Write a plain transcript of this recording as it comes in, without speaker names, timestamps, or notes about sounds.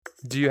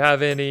Do you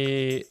have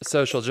any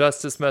social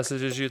justice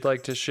messages you'd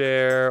like to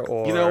share?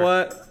 You know Or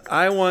what?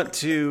 I want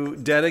to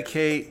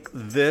dedicate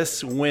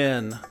this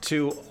win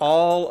to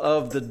all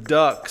of the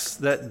ducks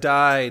that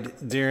died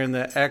during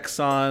the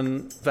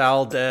Exxon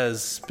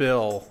Valdez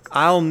spill.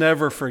 I'll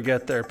never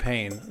forget their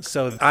pain.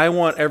 So I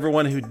want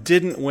everyone who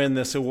didn't win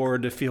this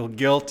award to feel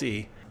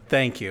guilty.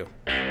 Thank you.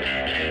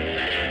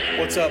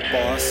 What's up,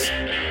 boss?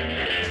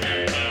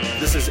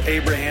 This is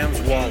Abraham's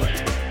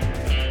wallet.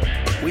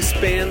 We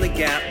span the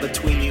gap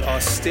between the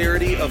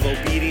austerity of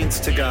obedience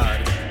to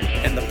God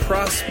and the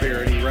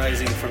prosperity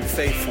rising from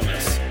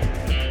faithfulness.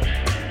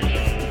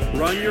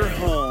 Run your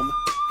home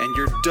and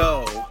your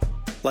dough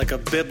like a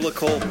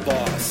biblical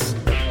boss.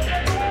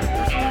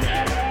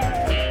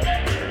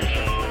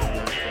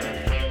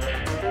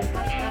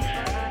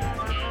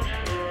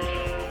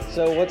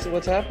 So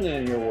what's happening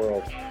in your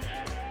world?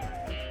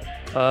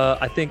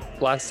 I think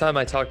last time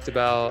I talked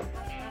about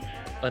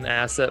an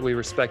asset we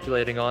were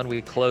speculating on.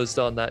 We closed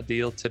on that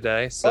deal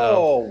today. So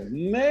Oh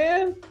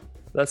man,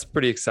 that's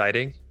pretty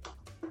exciting.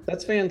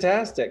 that's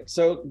fantastic.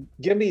 So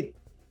give me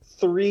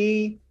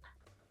 3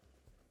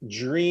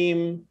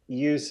 dream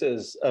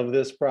uses of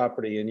this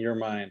property in your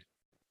mind.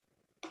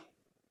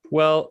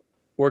 Well,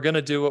 we're going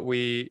to do what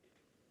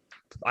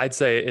I'd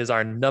say is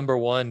our number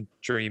one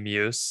dream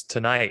use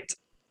tonight.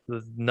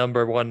 The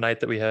number one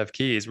night that we have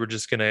keys. We're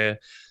just going to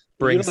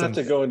bring You don't some. have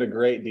to go into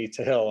great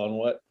detail on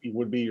what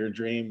would be your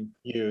dream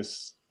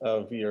use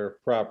of your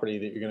property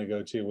that you're going to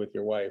go to with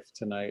your wife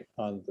tonight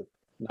on the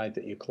night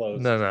that you close.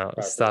 No, this no,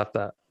 property. stop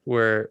that.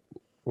 We're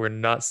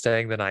not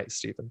staying the night,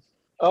 Stephen.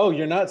 Oh,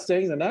 you're not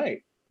staying the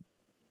night.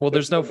 Well, Good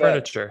there's no for that.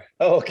 furniture.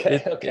 Oh,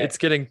 okay. It's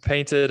getting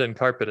painted and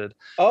carpeted.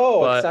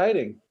 Oh, but-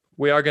 exciting.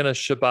 We are going to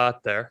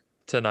Shabbat there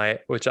tonight,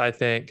 which I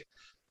think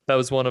that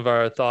was one of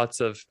our thoughts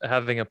of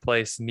having a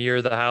place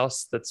near the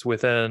house that's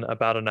within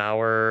about an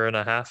hour and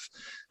a half,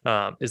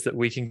 is that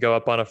we can go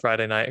up on a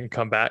Friday night and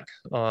come back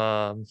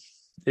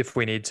if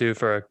we need to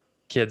for a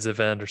kids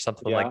event or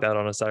something like that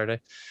on a Saturday.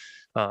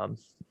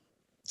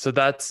 So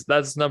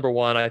that's number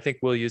one. I think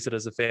we'll use it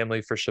as a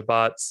family for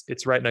Shabbats.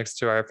 It's right next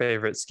to our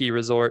favorite ski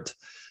resort.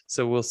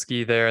 So we'll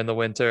ski there in the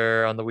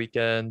winter, on the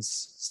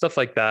weekends, stuff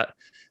like that.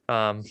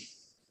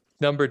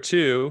 Number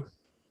two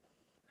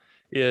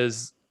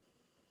is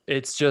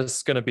it's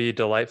just going to be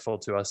delightful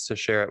to us to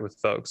share it with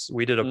folks.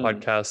 We did a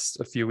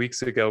podcast a few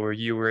weeks ago where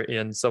you were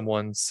in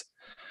someone's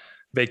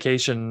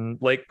vacation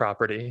lake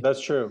property. That's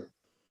true.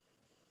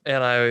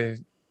 And I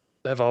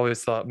have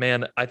always thought,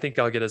 man, I think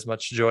I'll get as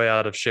much joy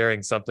out of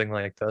sharing something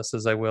like this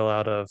as I will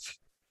out of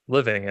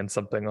living in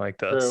something like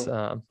this.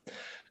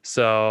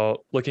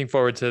 So looking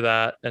forward to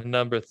that. And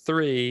number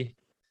 3,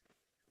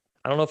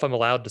 I don't know if I'm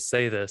allowed to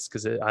say this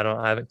because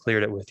I haven't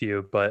cleared it with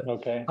you, but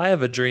Okay. I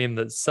have a dream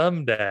that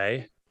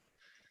someday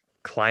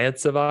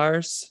clients of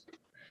ours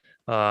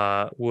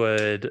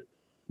would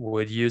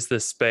use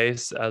this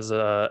space as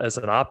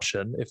an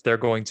option if they're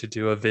going to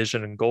do a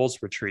vision and goals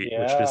retreat,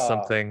 which is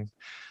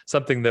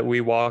something that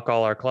we walk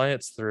all our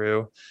clients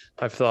through.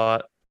 I've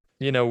thought,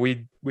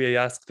 we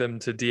asked them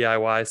to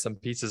DIY some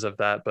pieces of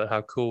that, but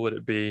how cool would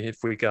it be if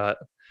we got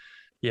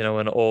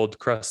an old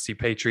crusty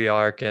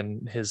patriarch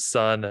and his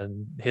son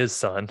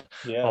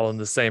all in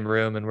the same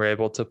room, and we're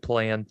able to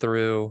plan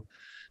through,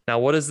 now,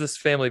 what does this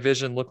family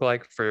vision look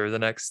like for the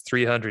next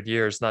 300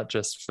 years, not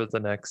just for the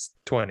next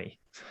 20?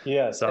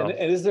 Yes. So-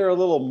 And is there a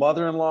little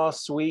mother-in-law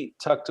suite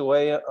tucked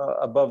away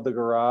above the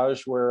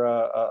garage where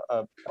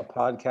a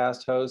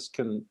podcast host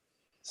can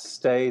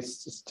stay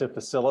to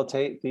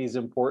facilitate these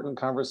important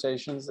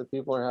conversations that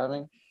people are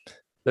having?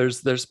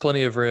 There's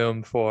plenty of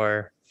room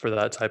for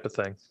that type of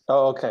thing.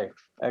 Oh, okay.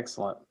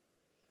 Excellent.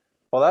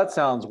 Well, that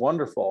sounds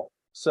wonderful.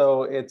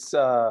 So it's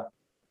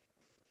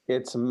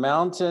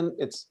mountain,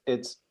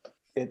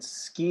 it's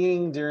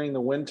skiing during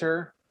the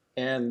winter,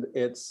 and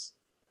it's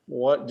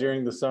what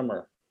during the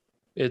summer?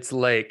 It's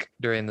lake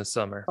during the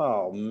summer.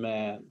 Oh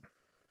man.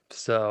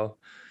 So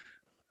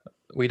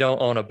we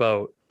don't own a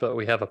boat, but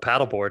we have a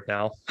paddleboard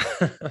now.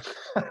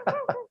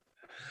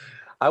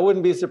 I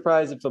wouldn't be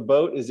surprised if a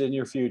boat is in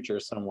your future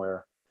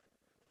somewhere.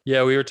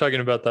 Yeah, we were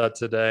talking about that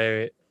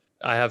today.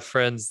 I have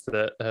friends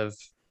that have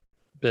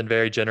been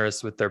very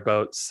generous with their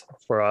boats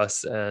for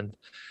us, and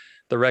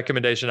the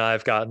recommendation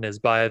I've gotten is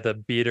buy the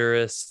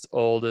beaterest,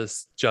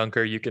 oldest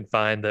junker you can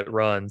find that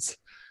runs,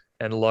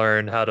 and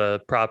learn how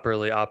to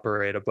properly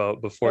operate a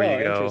boat before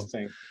you go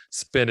Interesting.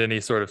 spend any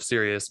sort of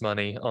serious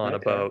money on a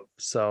Okay. boat.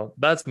 So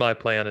that's my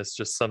plan, is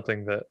just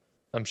something that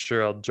I'm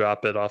sure I'll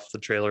drop it off the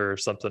trailer or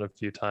something a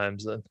few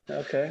times, and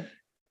Okay.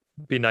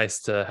 be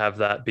nice to have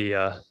that be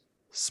a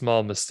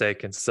small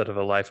mistake instead of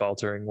a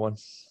life-altering one.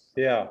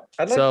 Yeah.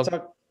 I'd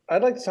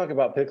like to talk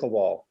about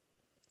pickleball.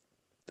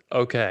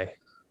 Okay.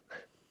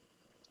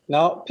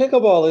 Now,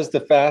 pickleball is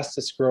the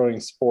fastest growing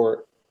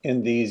sport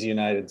in these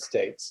United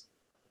States.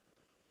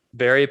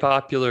 Very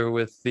popular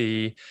with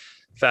the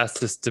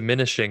fastest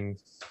diminishing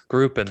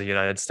group in the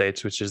United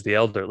States, which is the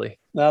elderly.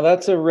 Now,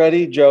 that's a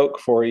ready joke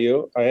for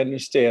you. I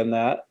understand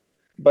that.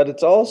 But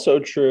it's also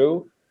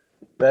true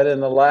that in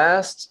the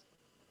last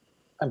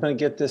I'm going to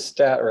get this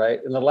stat right.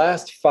 In the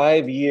last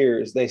 5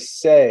 years, they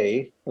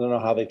say, I don't know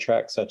how they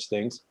track such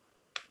things,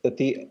 that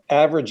the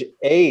average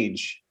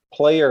age,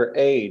 player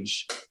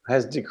age,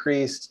 has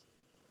decreased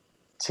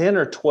 10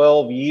 or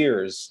 12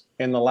 years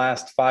in the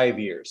last 5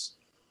 years,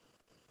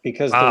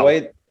 because Wow.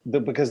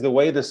 the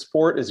way the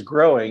sport is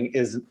growing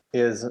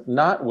is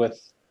not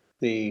with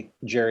the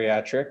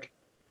geriatric,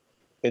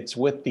 it's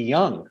with the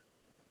young.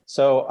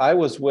 So I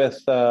was with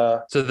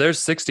So there's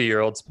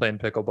 60-year-olds playing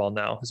pickleball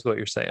now, is what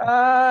you're saying.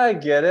 I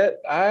get it.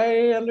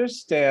 I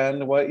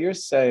understand what you're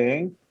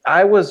saying.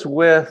 I was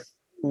with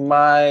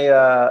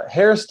my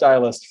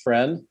hairstylist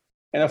friend.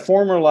 In a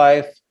former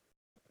life,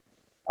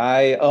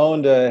 I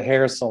owned a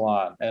hair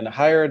salon and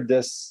hired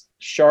this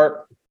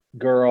sharp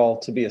girl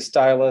to be a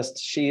stylist.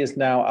 She is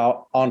now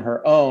out on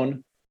her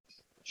own.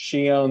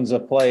 She owns a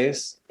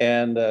place,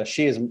 and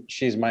she's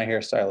my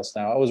hairstylist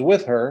now. I was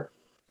with her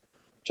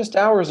just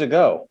hours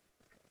ago,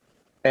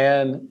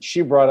 and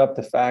she brought up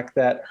the fact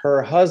that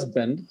her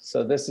husband,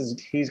 so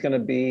he's going to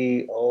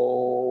be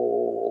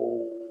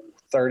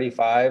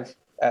 35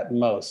 at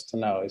most.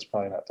 No, he's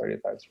probably not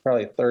 35. He's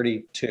probably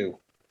 32.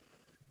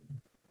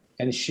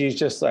 And she's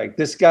just like,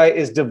 this guy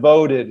is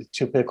devoted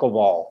to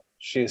pickleball.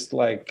 She's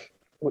like,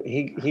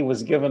 he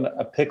was given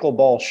a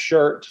pickleball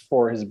shirt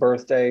for his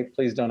birthday.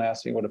 Please don't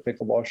ask me what a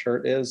pickleball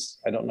shirt is.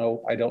 I don't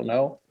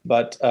know.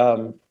 But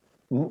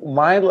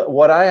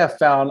what I have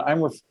found,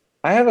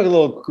 I have a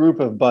little group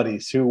of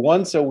buddies who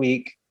once a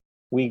week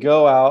we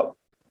go out.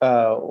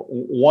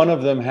 One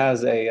of them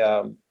has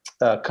a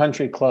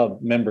country club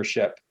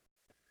membership.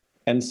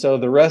 And so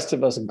the rest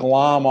of us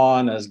glom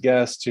on as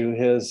guests to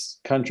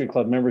his country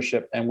club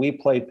membership, and we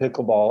play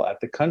pickleball at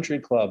the country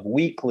club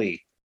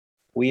weekly.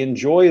 We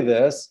enjoy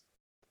this,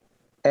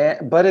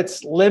 but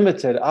it's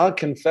limited. I'll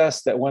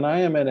confess that when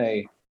I am in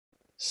a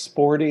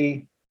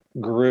sporty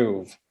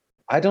groove,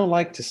 I don't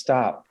like to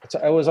stop.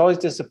 It was always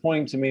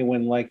disappointing to me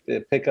when like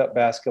the pickup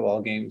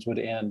basketball games would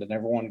end and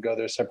everyone would go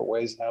their separate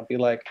ways. And I'd be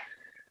like,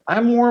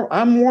 I'm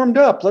warmed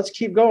up. Let's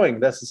keep going.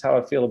 This is how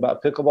I feel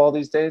about pickleball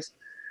these days.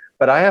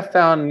 But I have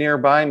found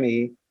nearby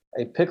me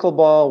a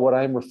pickleball, what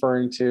I'm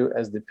referring to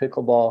as the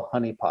pickleball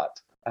honeypot.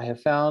 I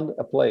have found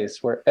a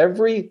place where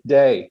every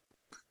day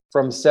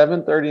from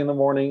 7:30 in the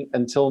morning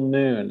until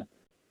noon,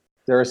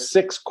 there are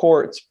 6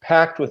 courts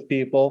packed with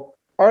people.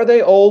 Are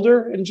they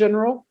older in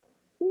general?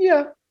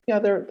 Yeah,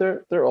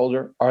 they're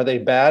older. Are they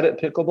bad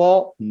at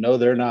pickleball? No,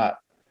 they're not.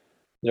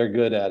 They're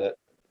good at it.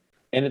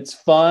 And it's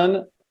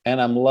fun,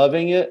 and I'm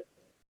loving it,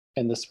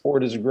 and the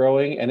sport is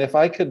growing. And if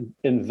I could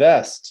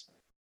invest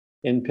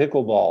in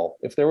pickleball,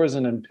 if there was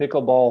an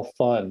pickleball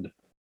fund,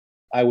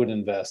 I would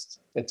invest.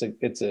 It's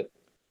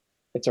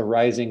a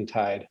rising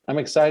tide. I'm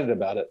excited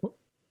about it.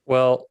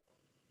 Well,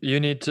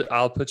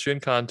 I'll put you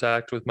in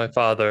contact with my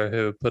father,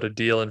 who put a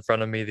deal in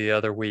front of me the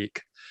other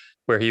week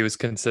where he was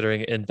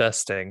considering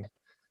investing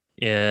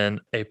in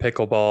a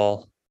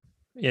pickleball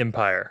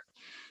empire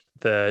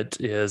that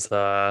is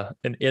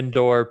an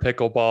indoor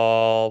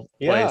pickleball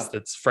place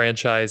that's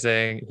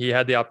franchising. He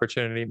had the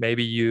opportunity.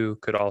 Maybe you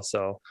could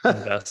also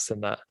invest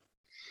in that.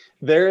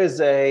 There is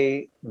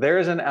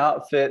an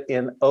outfit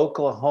in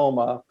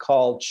Oklahoma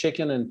called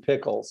Chicken and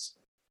Pickles,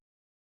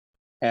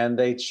 and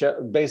they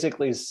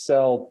basically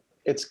sell.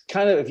 It's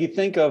kind of, if you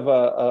think of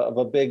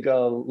a big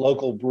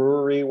local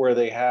brewery where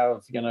they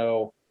have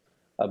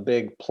a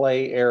big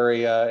play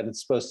area and it's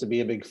supposed to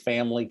be a big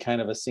family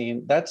kind of a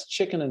scene. That's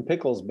Chicken and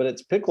Pickles, but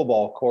it's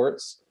pickleball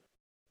courts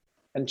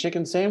and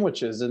chicken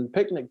sandwiches and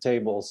picnic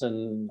tables,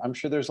 and I'm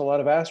sure there's a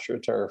lot of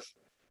AstroTurf.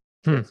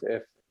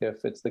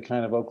 If it's the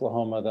kind of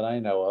Oklahoma that I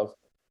know of.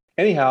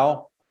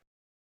 Anyhow,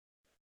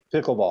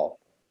 pickleball.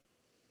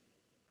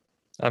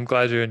 I'm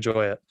glad you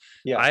enjoy it.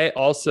 Yeah.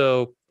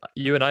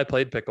 You and I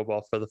played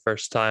pickleball for the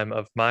first time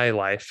of my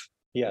life.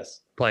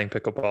 Yes. Playing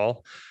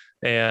pickleball.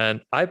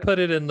 And I put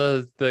it in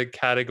the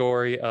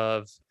category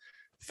of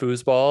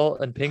foosball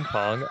and ping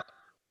pong,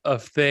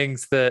 of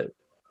things that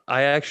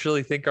I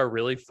actually think are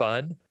really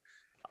fun.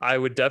 I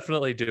would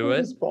definitely do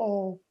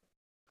foosball. It.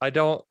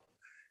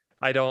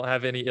 I don't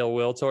have any ill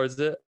will towards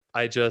it.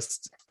 I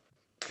just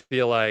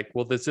feel like,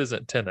 well, this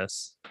isn't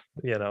tennis,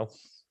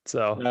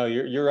 So no,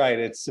 you're right.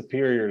 It's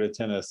superior to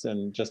tennis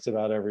in just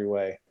about every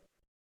way.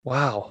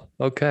 Wow.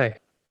 Okay.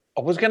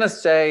 I was gonna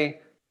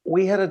say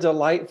we had a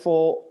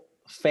delightful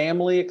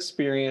family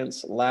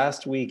experience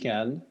last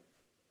weekend,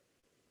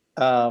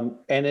 and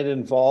it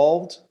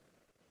involved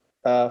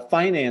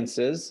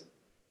finances.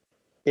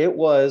 It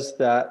was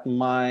that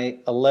my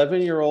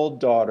 11-year-old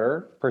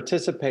daughter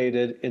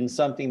participated in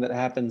something that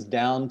happens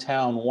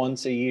downtown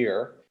once a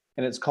year,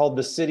 and it's called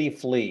the City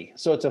Flea.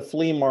 So it's a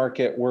flea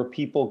market where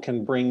people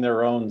can bring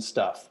their own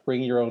stuff,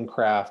 bring your own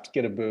craft,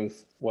 get a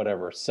booth,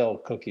 whatever, sell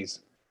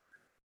cookies.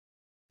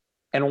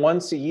 And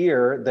once a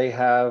year, they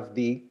have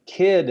the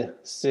Kid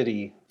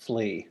City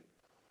Flea.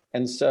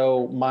 And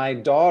so my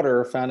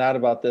daughter found out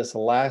about this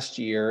last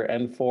year,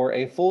 and for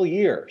a full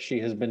year,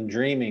 she has been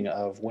dreaming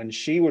of when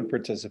she would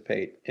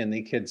participate in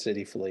the Kid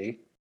City Flea.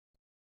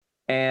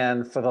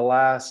 And for the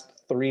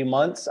last 3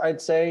 months, I'd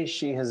say,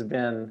 she has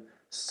been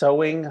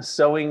sewing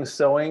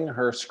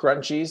her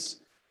scrunchies.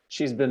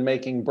 She's been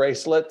making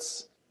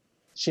bracelets.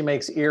 She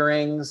makes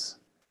earrings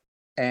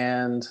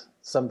and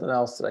something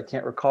else that I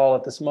can't recall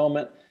at this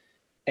moment.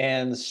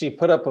 And she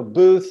put up a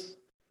booth,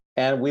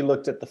 and we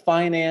looked at the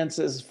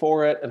finances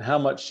for it and how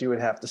much she would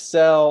have to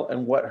sell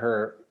and what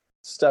her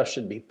stuff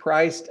should be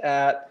priced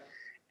at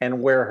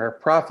and where her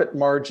profit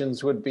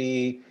margins would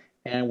be.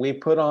 And we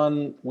put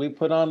on a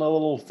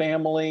little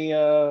family,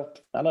 I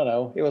don't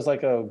know, it was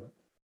like a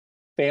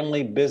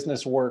family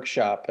business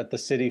workshop at the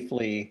City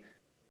Flea.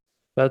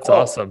 That's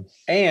awesome.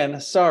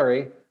 And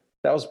sorry,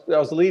 that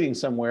was leading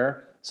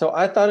somewhere. So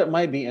I thought it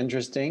might be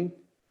interesting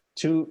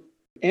to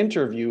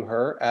interview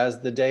her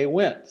as the day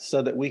went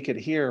so that we could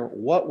hear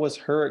what was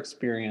her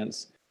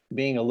experience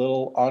being a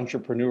little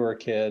entrepreneur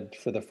kid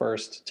for the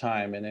first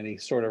time in any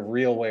sort of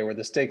real way, where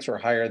the stakes were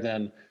higher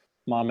than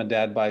mom and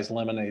dad buys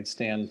lemonade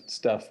stand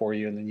stuff for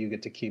you and then you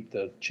get to keep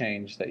the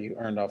change that you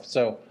earned off.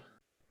 So,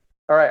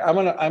 all right, I'm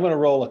gonna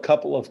roll a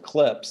couple of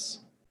clips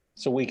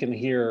so we can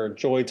hear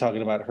Joy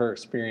talking about her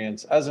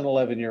experience as an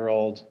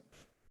 11-year-old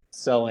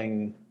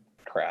selling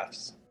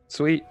crafts.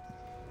 Sweet.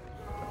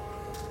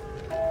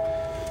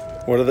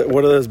 What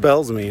do those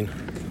bells mean?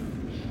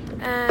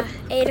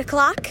 8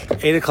 o'clock.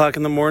 8 o'clock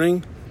in the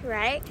morning?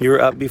 Right. You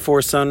were up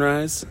before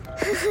sunrise?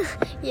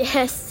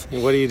 Yes.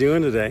 What are you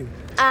doing today?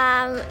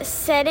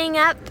 Setting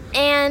up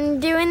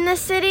and doing the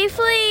City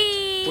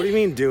Flea. What do you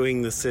mean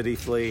doing the City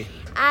Flea?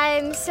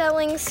 I'm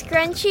selling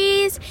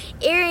scrunchies,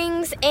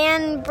 earrings,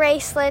 and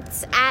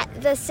bracelets at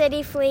the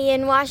City Flea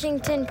in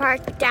Washington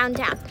Park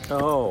downtown.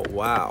 Oh,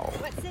 wow.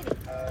 What city?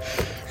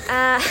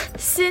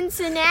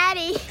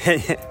 Cincinnati.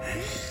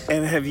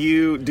 And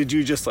did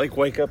you just like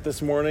wake up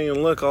this morning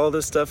and look, all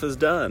this stuff is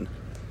done?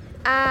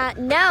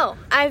 No.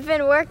 I've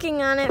been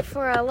working on it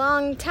for a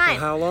long time. Well,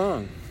 how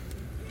long?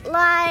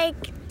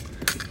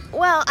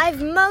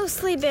 I've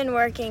mostly been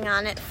working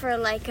on it for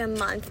like a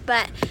month,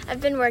 but I've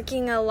been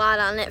working a lot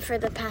on it for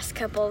the past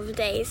couple of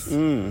days.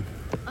 And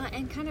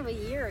kind of a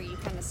year you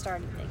kind of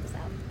started things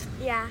up.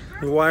 Yeah.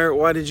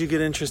 Why did you get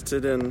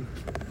interested in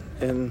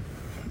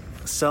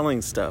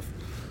selling stuff?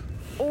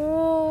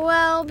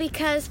 Well,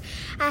 because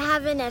I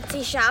have an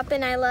Etsy shop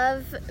and I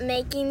love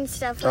making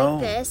stuff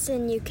like this,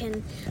 and you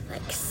can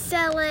like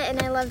sell it,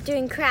 and I love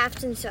doing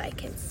crafts, and so I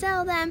can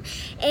sell them.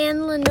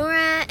 And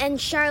Lenora and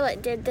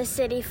Charlotte did the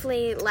City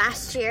Flea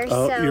last year.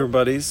 Oh, so, your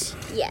buddies?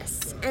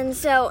 Yes, and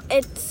so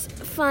it's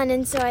fun,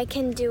 and so I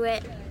can do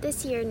it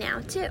this year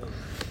now too.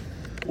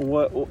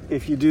 What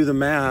if you do the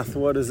math?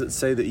 What does it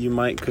say that you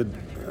could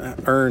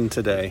earn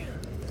today?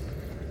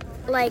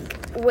 Like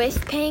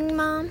with paying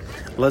Mom?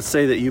 Let's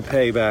say that you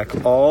pay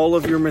back all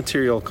of your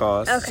material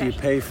costs. Okay. You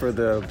pay for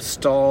the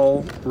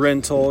stall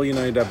rental, you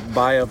have to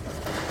buy a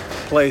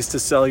place to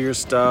sell your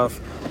stuff,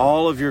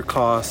 all of your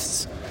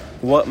costs.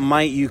 What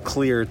might you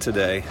clear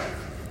today?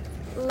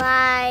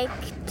 Like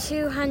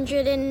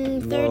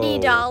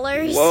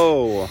 $230.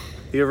 Whoa.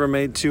 You ever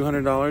made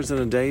 $200 in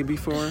a day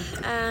before?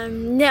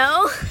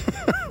 No.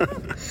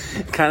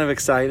 Kind of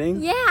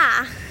exciting?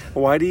 Yeah.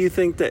 Why do you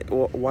think that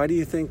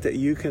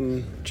you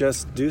can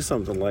just do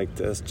something like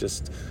this?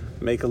 Just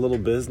make a little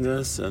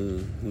business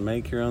and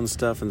make your own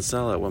stuff and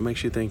sell it. What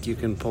makes you think you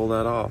can pull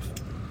that off?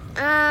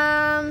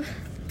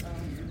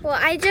 Well,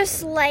 I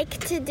just like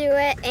to do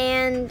it,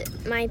 and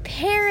my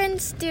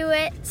parents do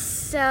it,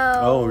 so...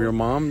 Oh, your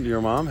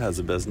mom has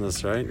a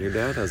business, right? Your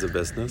dad has a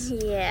business.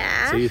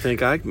 Yeah. So you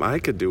think I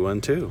could do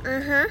one too?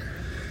 Uh-huh.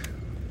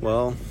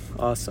 Well,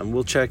 awesome.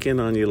 We'll check in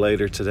on you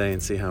later today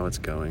and see how it's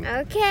going.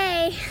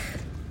 Okay.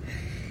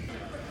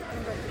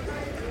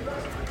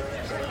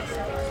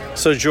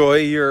 So Joy,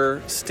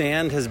 your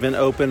stand has been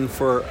open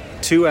for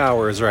 2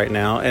 hours right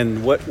now,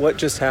 and what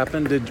just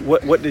happened?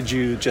 What did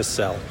you just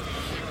sell?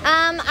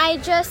 I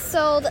just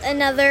sold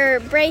another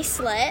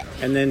bracelet.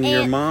 And then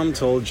your mom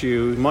told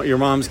you, your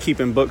mom's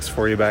keeping books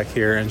for you back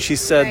here, and she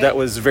said that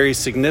was a very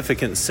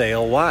significant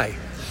sale. Why?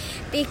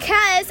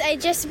 Because I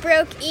just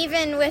broke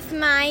even with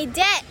my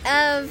debt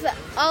of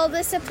all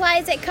the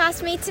supplies it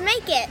cost me to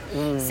make it.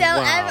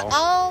 Wow.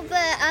 All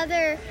the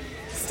other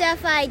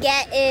stuff I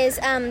get is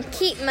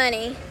keep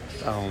money.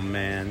 Oh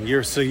man,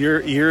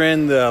 you're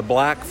in the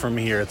black from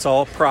here. It's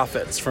all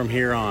profits from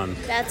here on.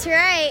 That's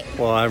right.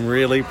 Well, I'm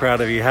really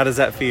proud of you. How does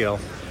that feel?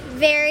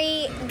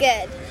 Very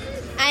good.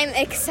 I'm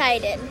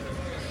excited.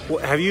 Well,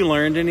 have you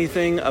learned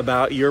anything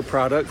about your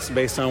products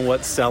based on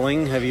what's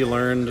selling? Have you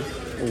learned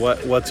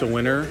what's a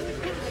winner?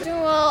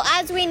 Well,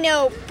 as we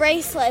know,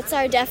 bracelets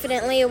are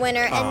definitely a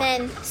winner, and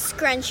then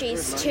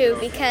scrunchies too,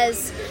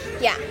 because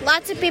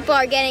lots of people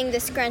are getting the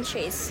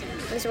scrunchies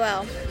as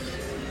well.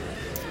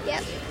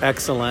 Yep.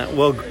 Excellent.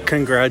 Well,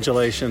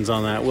 congratulations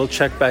on that. We'll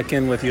check back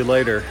in with you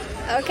later.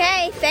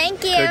 Okay,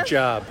 thank you. Good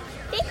job.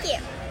 Thank you.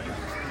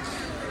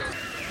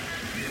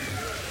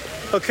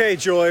 Okay,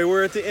 Joy,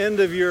 we're at the end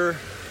of your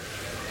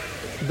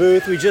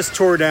booth. We just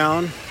tore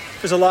down.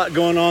 There's a lot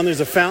going on.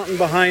 There's a fountain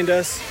behind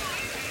us.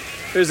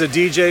 There's a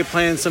DJ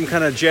playing some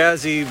kind of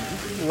jazzy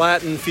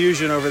Latin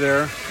fusion over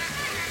there.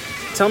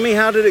 Tell me,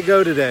 how did it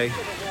go today?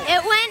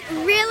 It went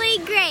really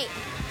great.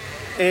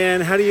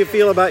 And how do you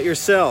feel about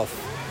yourself?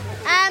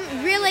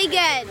 Really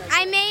good.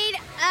 I made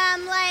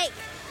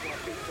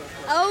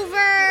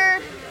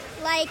over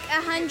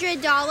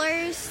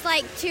 $100,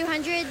 like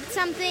 200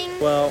 something.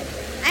 Well,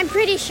 I'm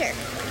pretty sure.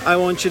 I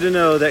want you to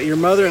know that your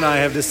mother and I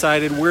have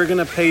decided we're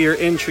going to pay your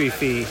entry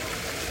fee.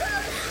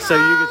 So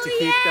you get to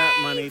keep that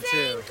money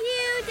too. Thank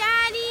you,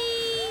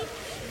 Daddy.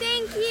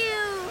 Thank you.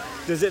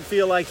 Does it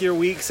feel like your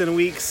weeks and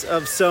weeks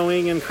of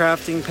sewing and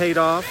crafting paid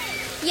off?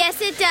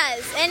 Yes, it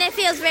does. And it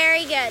feels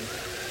very good.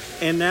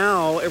 And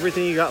now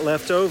everything you got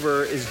left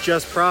over is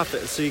just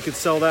profit. So you could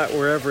sell that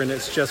wherever and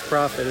it's just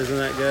profit. Isn't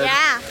that good?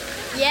 Yeah.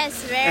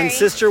 Yes, very. And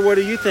sister, what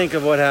do you think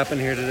of what happened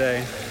here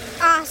today?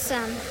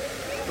 Awesome.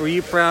 Were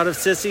you proud of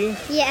Sissy?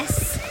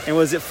 Yes. And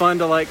was it fun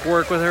to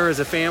work with her as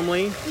a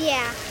family?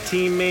 Yeah.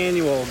 Team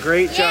Manual.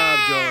 Great job,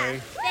 Joy.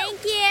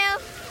 Thank you.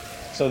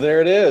 So there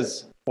it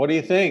is. What do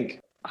you think?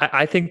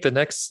 I think the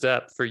next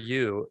step for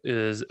you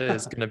is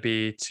going to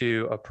be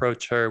to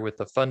approach her with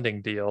a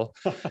funding deal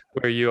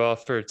where you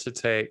offer to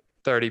take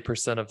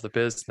 30% of the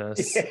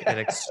business in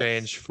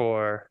exchange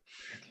for,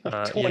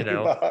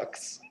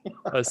 $20.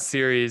 a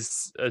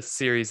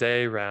series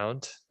A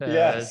round. And,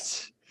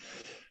 Yes.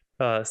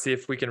 see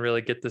if we can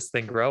really get this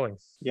thing growing.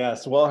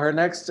 Yes. Well,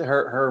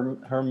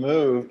 her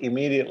move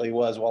immediately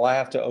was, well, I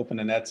have to open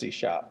an Etsy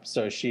shop.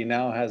 So she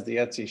now has the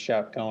Etsy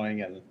shop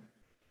going, and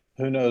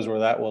who knows where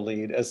that will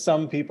lead. As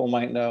some people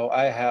might know,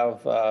 I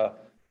have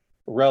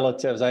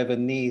relatives. I have a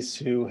niece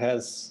who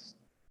has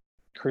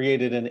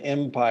created an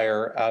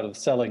empire out of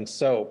selling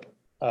soap.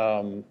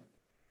 And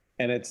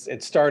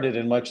it started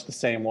in much the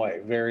same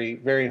way, very,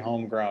 very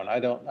homegrown.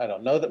 I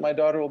don't know that my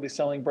daughter will be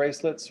selling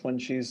bracelets when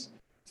she's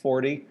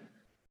 40.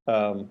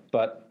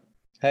 But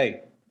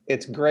hey,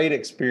 it's great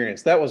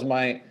experience. That was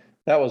my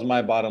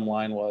bottom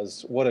line,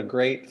 was what a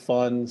great,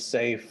 fun,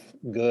 safe,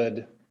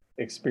 good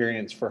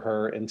experience for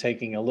her in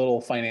taking a little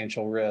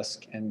financial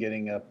risk and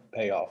getting a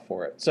payoff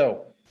for it.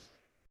 So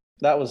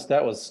that was,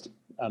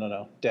 I don't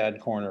know, Dad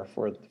Corner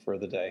for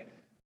the day.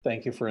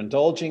 Thank you for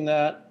indulging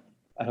that.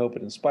 I hope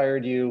it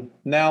inspired you.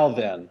 Now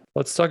then,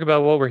 Let's talk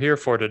about what we're here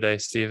for today,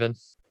 Stephen.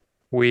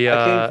 I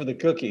came for the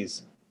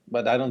cookies,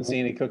 but I don't see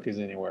any cookies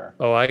anywhere.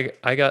 Oh,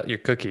 I got your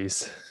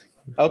cookies.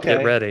 Okay.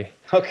 Get ready.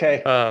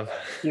 Okay. Um,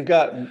 You've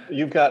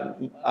got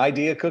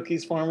idea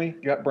cookies for me?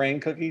 You got brain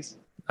cookies?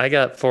 I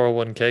got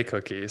 401k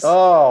cookies.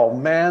 Oh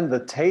man, the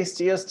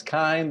tastiest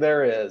kind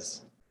there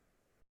is.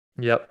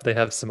 Yep, they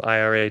have some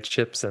IRA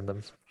chips in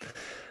them.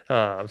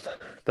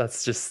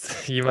 That's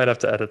just, you might have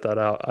to edit that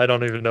out. I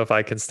don't even know if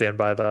I can stand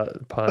by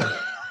that pun.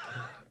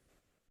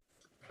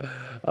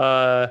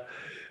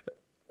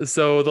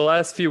 So the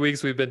last few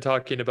weeks we've been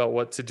talking about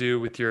what to do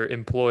with your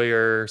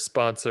employer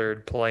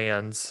sponsored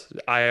plans,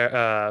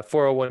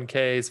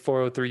 401ks,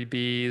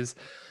 403bs,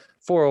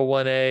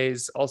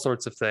 401as, all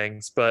sorts of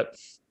things. But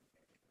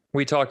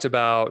we talked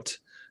about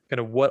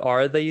kind of what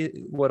are they,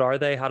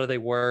 how do they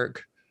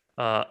work?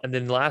 And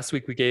then last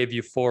week we gave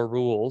you 4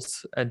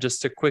 rules, and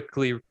just to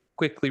quickly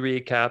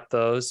recap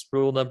those.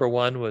 Rule number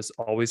 1 was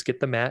always get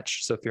the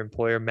match. So if your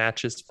employer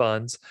matches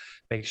funds,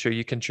 make sure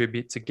you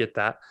contribute to get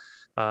that.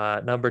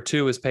 Number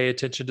 2 is pay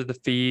attention to the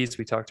fees.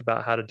 We talked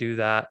about how to do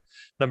that.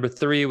 Number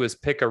 3 was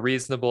pick a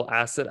reasonable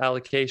asset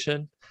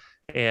allocation.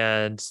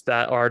 And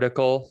that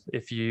article,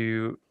 if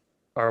you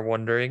are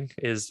wondering,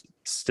 is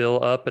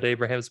still up at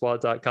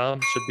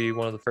abrahamswallet.com. Should be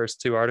one of the first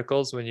 2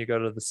 articles when you go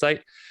to the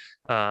site.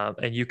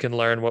 And you can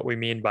learn what we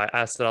mean by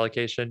asset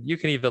allocation. You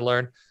can even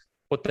learn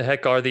what the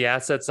heck are the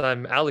assets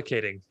I'm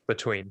allocating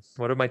between?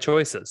 What are my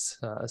choices?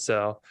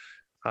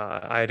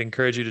 I'd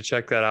encourage you to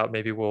check that out.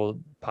 Maybe we'll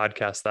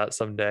podcast that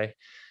someday.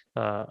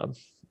 And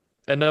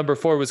number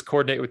 4 was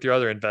coordinate with your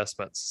other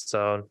investments.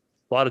 So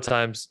a lot of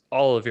times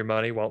all of your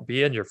money won't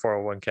be in your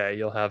 401k.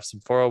 You'll have some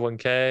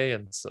 401k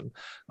and some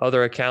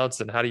other accounts,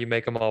 and how do you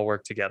make them all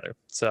work together?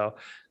 So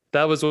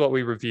that was what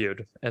we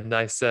reviewed. And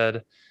I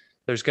said,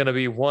 there's going to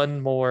be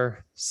one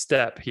more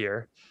step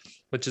here,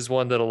 which is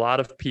one that a lot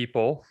of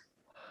people,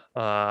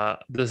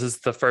 this is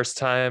the first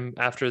time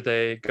after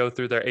they go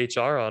through their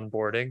HR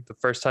onboarding, the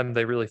first time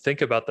they really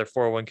think about their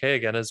 401k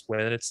again is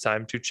when it's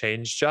time to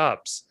change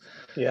jobs.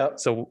 Yep.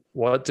 So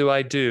what do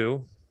I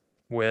do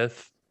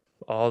with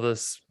all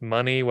this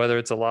money, whether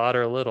it's a lot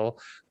or a little?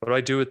 What do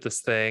I do with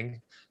this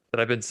thing that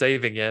I've been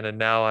saving in, and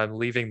now I'm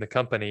leaving the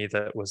company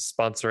that was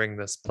sponsoring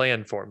this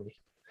plan for me?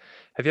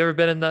 Have you ever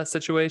been in that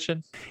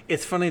situation?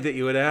 It's funny that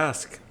you would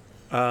ask,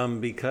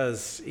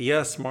 because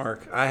yes,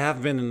 Mark, I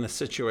have been in a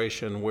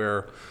situation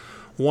where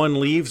one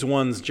leaves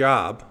one's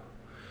job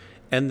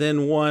and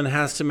then one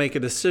has to make a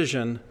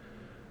decision.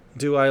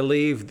 Do I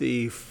leave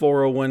the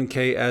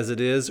 401k as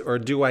it is, or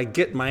do I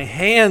get my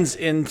hands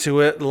into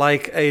it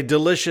like a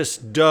delicious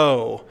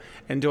dough?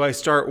 And do I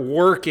start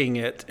working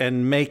it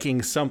and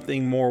making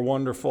something more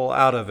wonderful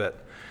out of it?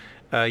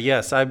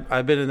 Yes,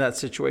 I've been in that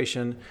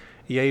situation.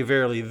 Yea,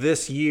 verily,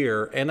 this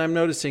year, and I'm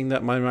noticing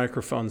that my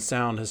microphone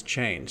sound has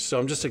changed. So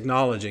I'm just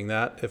acknowledging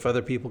that, if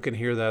other people can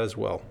hear that as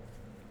well.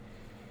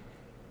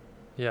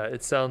 Yeah,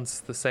 it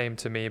sounds the same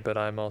to me, but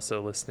I'm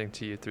also listening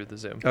to you through the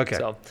Zoom. Okay.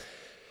 So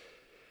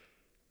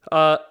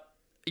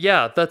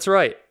Yeah, that's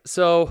right.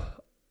 So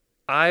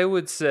I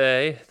would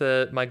say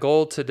that my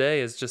goal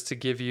today is just to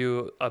give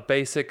you a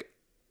basic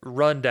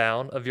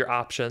rundown of your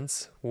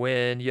options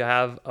when you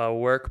have a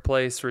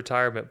workplace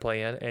retirement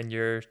plan and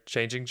you're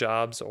changing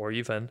jobs, or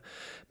even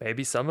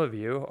maybe some of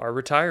you are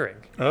retiring.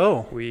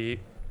 Oh,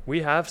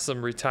 We have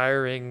some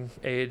retiring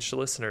age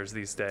listeners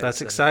these days.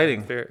 That's and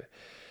exciting. I'm very,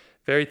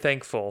 very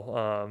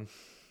thankful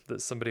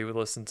that somebody would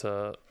listen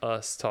to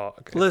us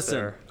talk. if listen,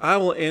 they're- I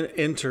will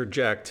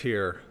interject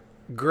here.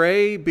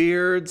 Gray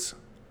beards,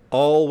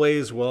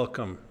 always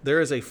welcome. There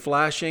is a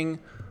flashing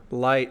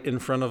light in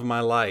front of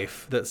my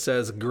life that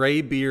says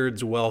gray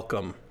beards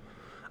welcome.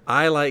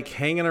 I like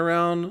hanging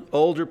around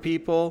older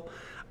people.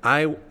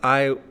 I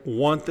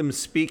want them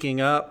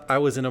speaking up. I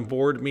was in a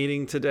board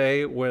meeting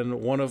today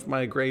when one of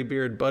my gray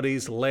beard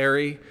buddies,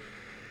 Larry,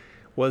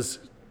 was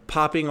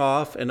popping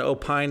off and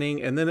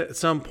opining, and then at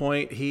some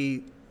point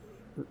he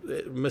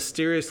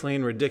mysteriously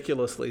and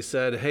ridiculously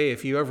said, "Hey,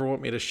 if you ever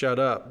want me to shut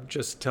up,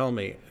 just tell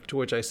me." To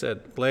which I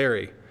said,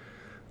 "Larry,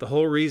 the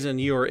whole reason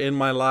you are in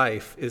my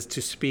life is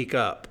to speak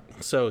up.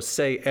 So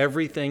say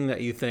everything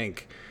that you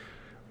think."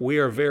 We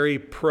are very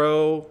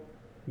pro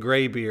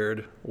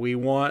graybeard. We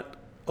want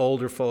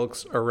older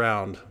folks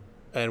around,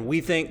 and we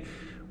think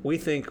we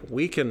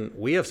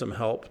have some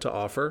help to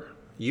offer.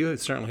 You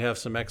certainly have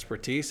some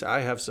expertise.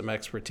 I have some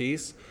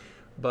expertise,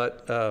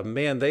 but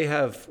man, they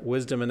have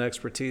wisdom and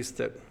expertise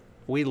that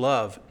we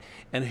love.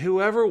 And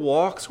whoever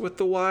walks with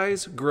the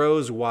wise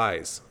grows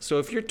wise. So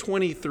if you're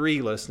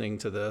 23 listening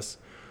to this,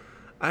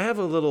 I have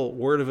a little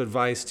word of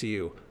advice to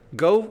you.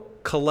 Go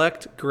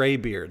collect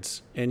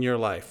graybeards in your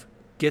life.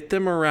 Get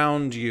them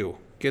around you.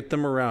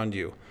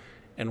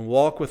 And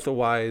walk with the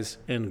wise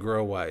and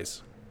grow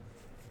wise.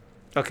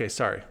 Okay,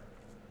 sorry.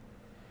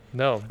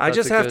 No, I that's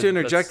just a have good- to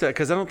interject that that's-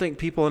 because I don't think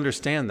people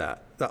understand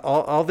that.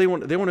 All they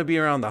want to be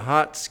around the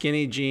hot,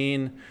 skinny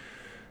jean,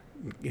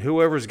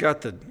 whoever's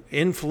got the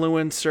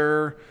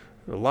influencer,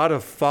 a lot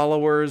of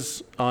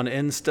followers on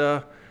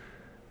Insta.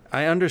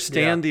 I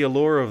understand the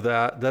allure of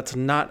that. That's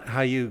not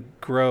how you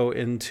grow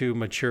into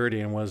maturity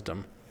and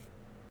wisdom.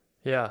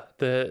 Yeah,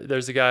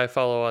 there's a guy I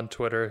follow on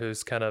Twitter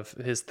who's kind of,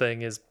 his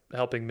thing is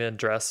helping men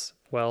dress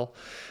well,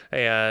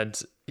 and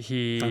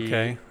he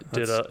did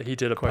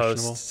a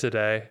questionable. post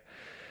today.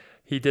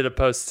 He did a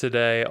post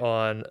today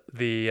on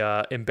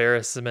the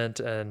embarrassment,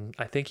 and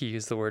I think he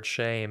used the word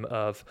shame,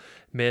 of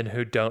men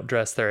who don't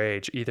dress their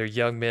age, either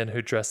young men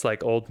who dress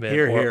like old men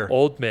Hear, or hear.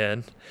 old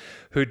men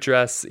who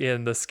dress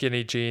in the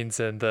skinny jeans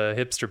and the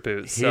hipster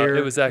boots. Hear, So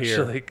it was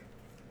actually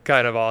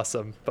kind of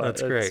awesome, but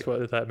That's it's great.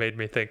 what that made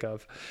me think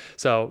of.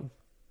 So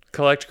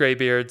collect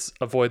graybeards,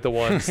 avoid the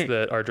ones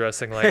that are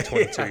dressing like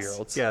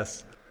 22-year-olds.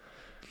 Yes.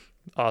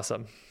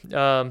 Awesome.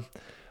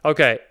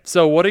 Okay,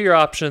 so what are your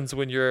options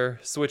when you're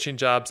switching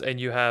jobs and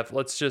you have,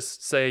 let's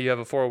just say you have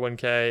a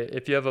 401k.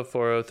 If you have a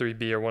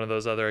 403b or one of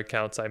those other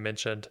accounts I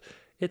mentioned,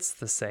 it's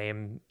the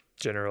same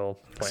general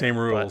plan. Same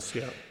but rules.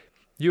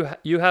 Yeah.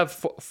 You have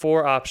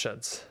four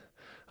options.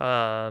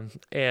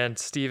 And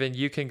Stephen,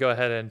 you can go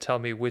ahead and tell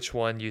me which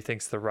one you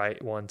think's the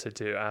right one to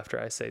do after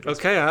I say this.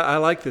 Okay, I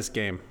like this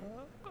game.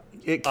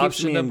 It keeps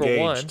Option me number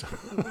engaged.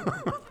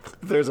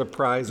 There's a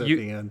prize at You-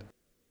 the end.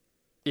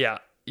 Yeah,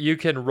 you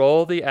can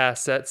roll the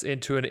assets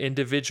into an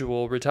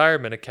individual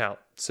retirement account.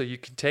 So you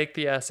can take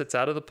the assets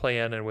out of the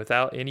plan, and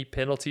without any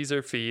penalties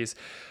or fees,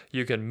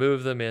 you can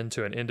move them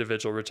into an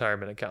individual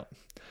retirement account.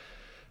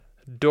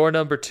 Door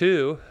number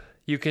 2,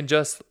 you can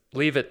just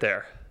leave it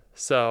there.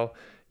 So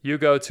you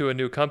go to a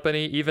new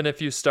company, even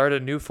if you start a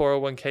new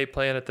 401k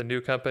plan at the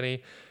new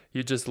company,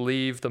 you just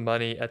leave the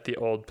money at the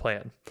old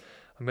plan.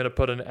 I'm going to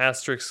put an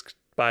asterisk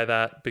by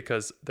that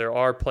because there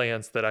are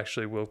plans that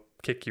actually will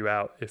kick you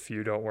out if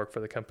you don't work for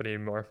the company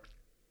anymore.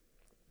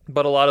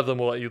 But a lot of them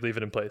will let you leave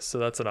it in place, so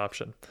that's an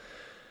option.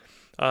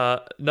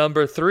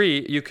 Number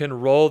 3, you can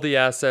roll the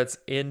assets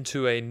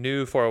into a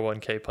new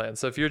 401k plan.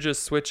 So if you're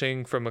just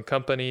switching from a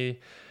company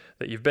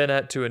that you've been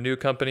at to a new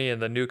company,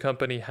 and the new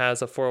company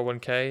has a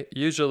 401k,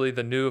 usually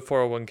the new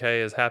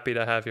 401k is happy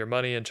to have your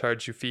money and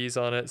charge you fees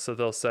on it. So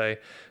they'll say,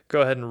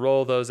 go ahead and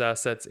roll those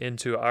assets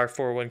into our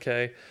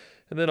 401k,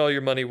 and then all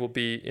your money will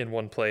be in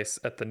one place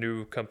at the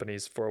new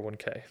company's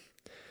 401k.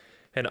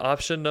 And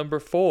option number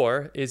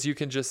 4 is you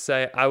can just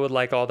say, I would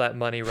like all that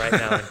money right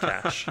now in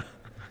cash.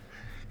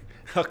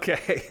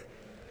 Okay.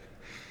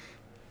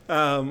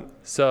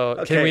 So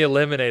Okay. can we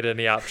eliminate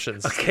any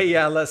options? Okay,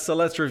 yeah,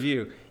 let's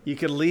review. You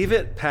could leave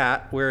it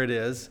pat where it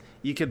is.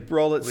 You could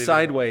roll it Leave it.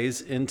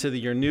 sideways into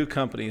your new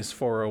company's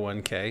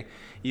 401k.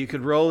 You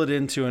could roll it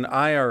into an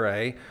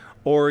IRA,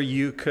 or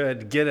you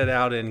could get it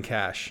out in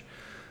cash.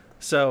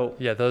 So,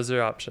 Yeah, those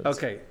are options.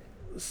 okay.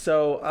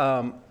 So,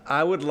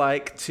 I would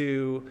like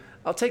to,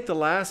 I'll take the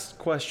last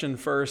question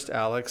first,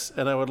 Alex,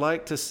 and I would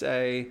like to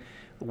say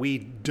we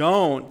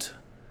don't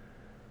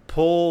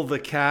pull the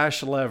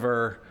cash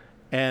lever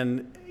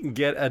and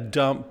get a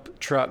dump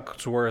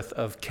truck's worth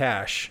of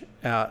cash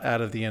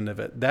out of the end of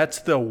it. That's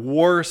the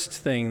worst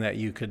thing that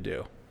you could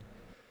do.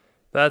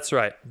 That's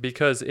right.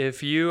 Because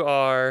if you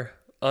are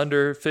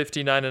under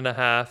 59 and a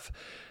half,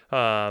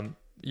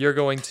 you're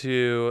going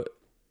to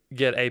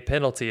get a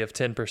penalty of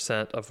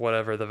 10% of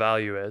whatever the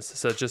value is.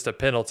 So just a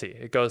penalty.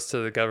 It goes to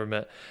the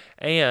government.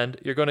 And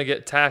you're going to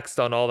get taxed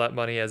on all that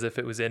money as if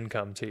it was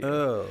income to you.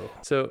 Oh.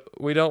 So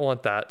we don't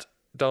want that.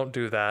 Don't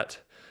do that.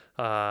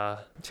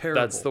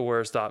 Terrible. That's the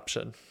worst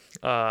option.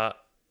 Now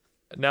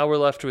we're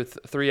left with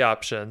 3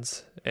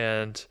 options.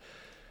 And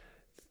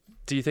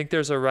do you think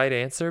there's a right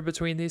answer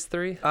between these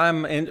 3?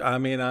 I'm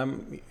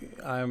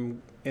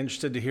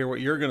interested to hear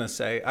what you're going to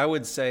say. I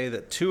would say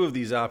that 2 of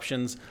these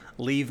options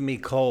leave me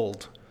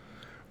cold,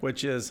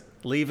 which is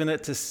leaving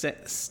it to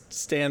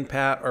stand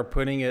pat or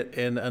putting it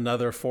in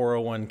another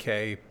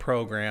 401k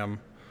program.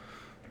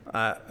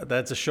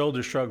 That's a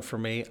shoulder shrug for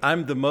me.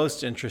 I'm the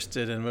most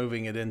interested in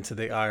moving it into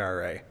the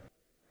IRA.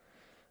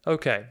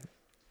 Okay.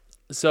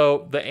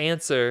 So the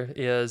answer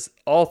is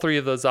all 3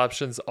 of those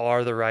options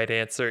are the right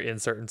answer in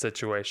certain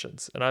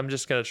situations. And I'm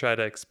just going to try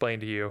to explain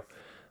to you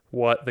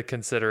what the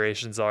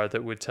considerations are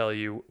that would tell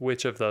you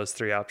which of those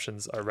 3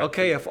 options are right.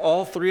 Okay, if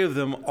all 3 of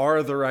them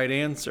are the right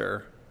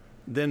answer,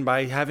 then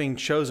by having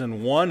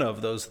chosen one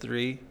of those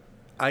 3,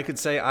 I could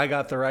say I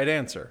got the right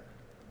answer.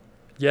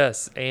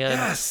 Yes. And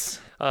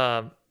yes.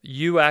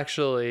 You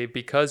actually,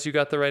 because you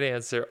got the right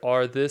answer,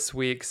 are this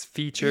week's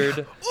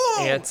featured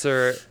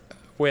answer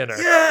winner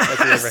at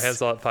the Abraham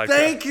Lot podcast.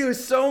 Thank you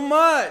so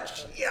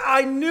much. Yeah,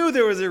 I knew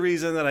there was a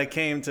reason that I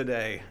came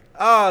today.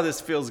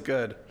 This feels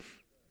good.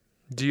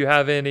 Do you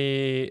have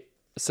any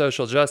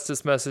social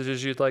justice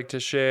messages you'd like to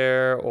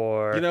share?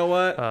 Or you know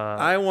what?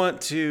 I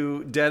want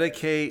to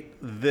dedicate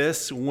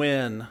this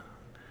win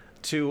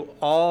to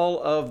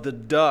all of the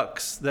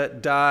ducks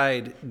that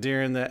died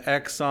during the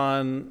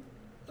Exxon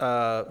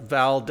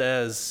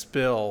Valdez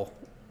spill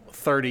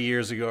 30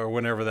 years ago or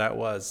whenever that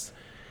was.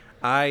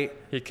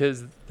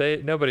 Because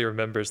nobody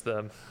remembers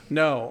them.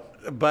 No,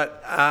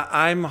 but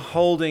I'm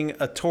holding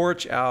a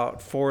torch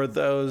out for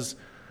those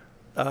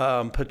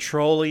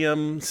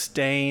petroleum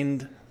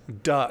stained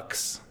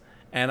ducks,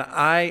 and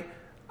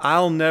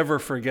I'll never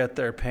forget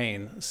their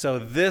pain. So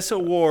this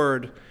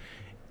award,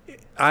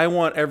 I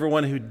want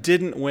everyone who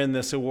didn't win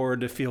this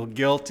award to feel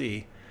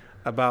guilty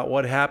about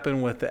what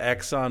happened with the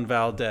Exxon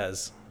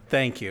Valdez.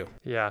 Thank you.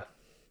 Yeah.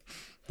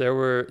 There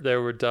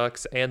were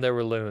ducks and there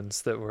were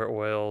loons that were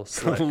oil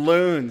slick.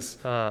 Loons.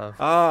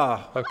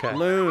 Okay.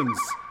 Loons.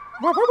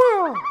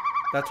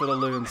 That's what a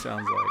loon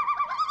sounds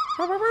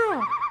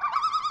like.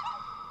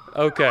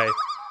 Okay.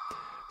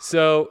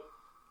 So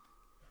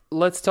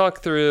let's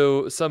talk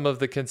through some of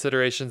the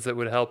considerations that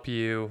would help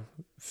you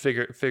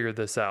figure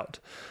this out.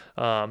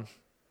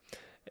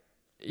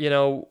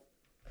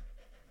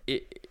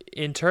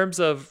 In terms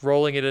of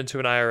rolling it into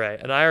an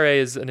IRA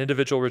is an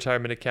individual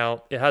retirement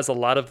account. It has a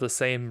lot of the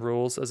same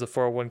rules as a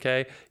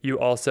 401k. You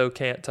also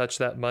can't touch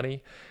that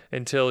money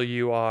until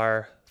you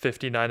are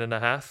 59 and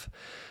a half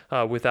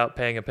without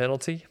paying a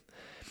penalty.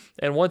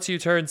 And once you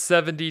turn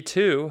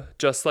 72,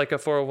 just like a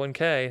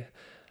 401k,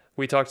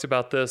 we talked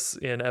about this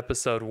in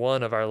episode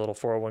 1 of our little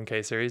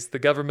 401k series, the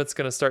government's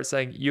going to start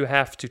saying you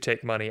have to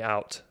take money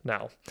out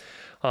now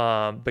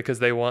because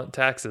they want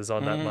taxes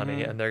on that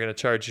money and they're going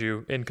to charge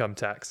you income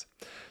tax.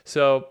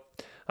 So,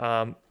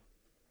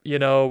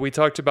 we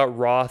talked about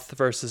Roth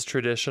versus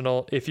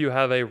traditional. If you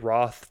have a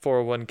Roth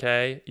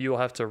 401k, you'll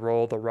have to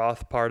roll the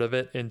Roth part of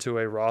it into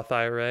a Roth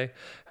IRA,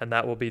 and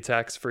that will be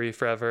tax-free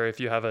forever. If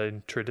you have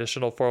a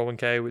traditional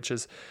 401k, which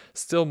is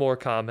still more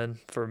common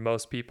for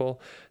most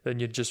people, then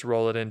you just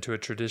roll it into a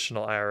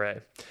traditional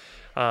IRA.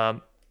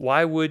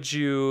 Why would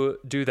you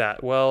do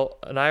that? Well,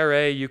 an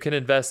IRA, you can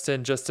invest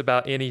in just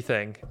about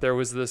anything. There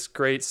was this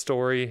great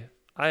story.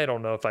 I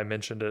don't know if I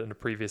mentioned it in a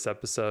previous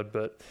episode,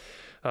 but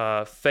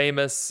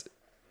famous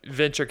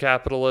venture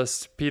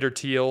capitalist Peter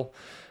Thiel,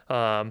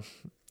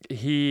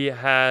 he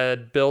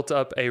had built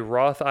up a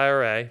Roth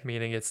IRA,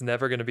 meaning it's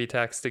never going to be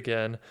taxed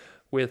again,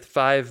 with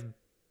 $5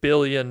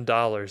 billion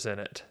in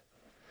it,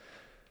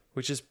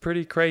 which is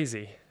pretty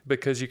crazy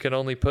because you can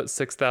only put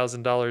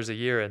 $6,000 a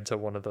year into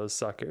one of those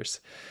suckers.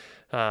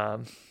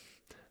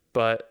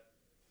 But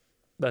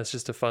that's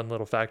just a fun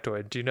little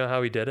factoid. Do you know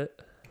how he did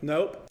it?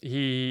 Nope.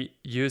 He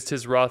used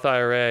his Roth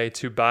IRA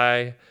to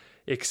buy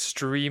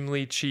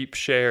extremely cheap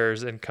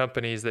shares in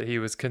companies that he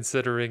was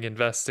considering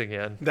investing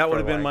in. That would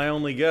have been my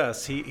only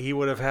guess. He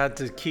would have had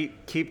to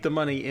keep the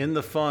money in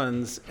the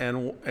funds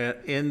and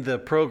in the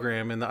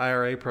program, in the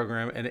IRA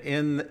program, and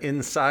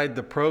inside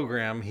the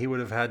program, he would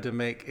have had to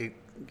make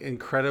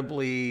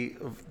incredibly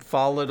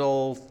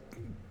volatile,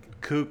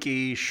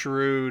 kooky,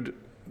 shrewd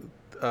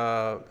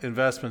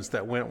investments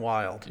that went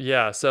wild.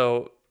 Yeah,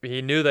 so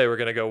he knew they were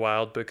going to go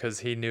wild because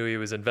he knew he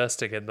was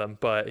investing in them,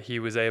 but he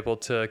was able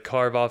to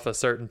carve off a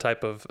certain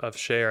type of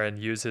share and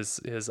use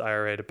his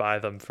IRA to buy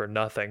them for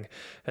nothing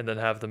and then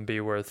have them be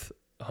worth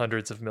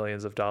hundreds of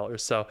millions of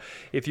dollars. So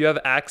if you have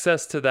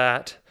access to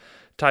that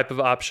type of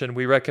option,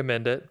 we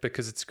recommend it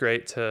because it's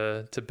great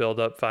to build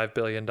up $5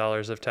 billion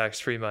of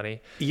tax-free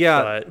money.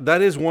 Yeah,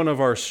 that is one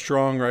of our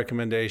strong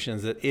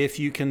recommendations, that if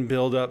you can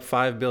build up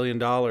 $5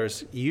 billion,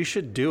 you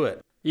should do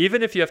it.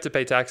 Even if you have to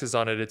pay taxes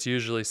on it, it's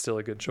usually still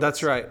a good choice.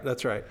 That's right.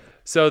 That's right.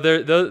 So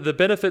the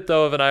benefit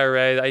though of an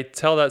IRA, I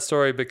tell that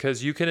story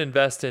because you can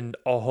invest in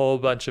a whole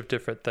bunch of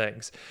different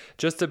things.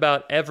 Just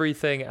about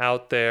everything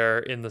out there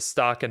in the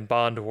stock and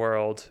bond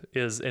world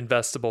is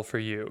investable for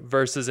you.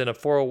 Versus in a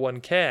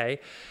 401k,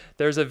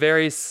 there's a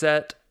very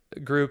set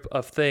group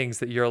of things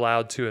that you're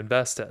allowed to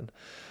invest in.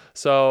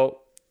 So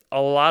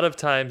a lot of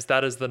times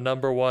that is the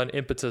number one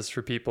impetus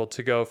for people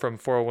to go from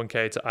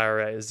 401k to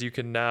IRA is you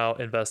can now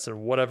invest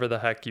in whatever the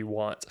heck you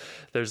want.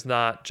 There's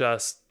not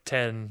just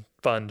 10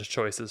 fund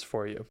choices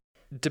for you.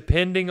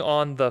 Depending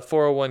on the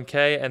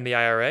 401k and the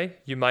IRA,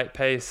 you might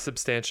pay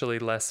substantially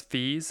less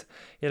fees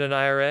in an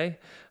IRA,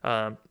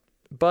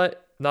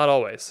 but not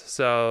always.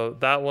 So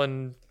that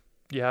one,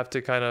 you have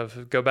to kind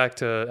of go back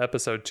to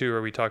episode 2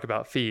 where we talk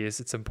about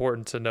fees. It's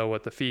important to know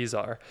what the fees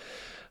are.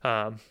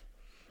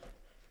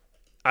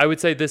 I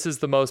would say this is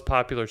the most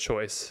popular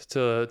choice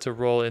to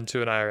roll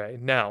into an IRA.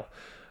 Now,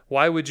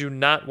 why would you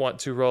not want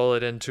to roll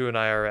it into an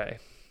IRA?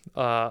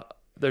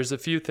 There's a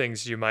few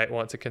things you might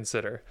want to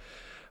consider.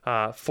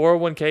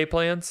 401k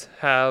plans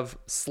have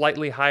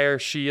slightly higher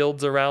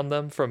shields around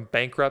them from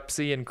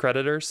bankruptcy and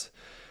creditors.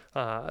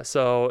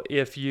 So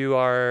if you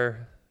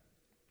are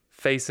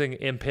facing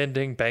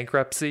impending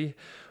bankruptcy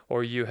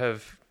or you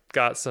have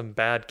got some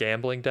bad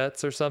gambling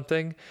debts or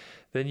something,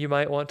 then you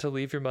might want to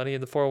leave your money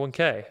in the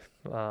 401k.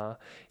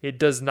 It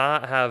does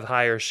not have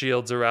higher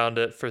shields around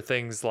it for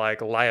things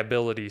like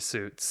liability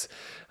suits.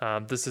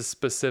 This is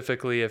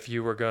specifically if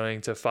you were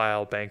going to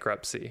file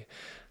bankruptcy.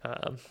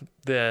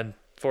 Then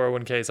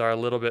 401ks are a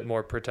little bit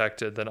more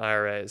protected than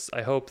IRAs.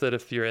 I hope that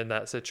if you're in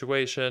that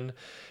situation,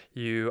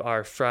 you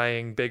are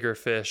frying bigger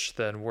fish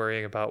than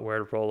worrying about where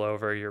to roll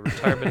over your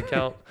retirement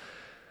account.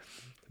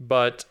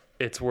 But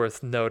it's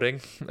worth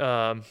noting.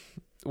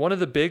 One of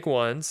the big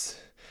ones,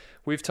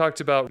 we've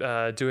talked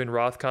about doing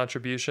Roth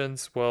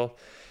contributions. Well,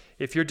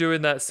 if you're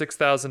doing that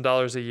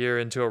 $6,000 a year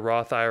into a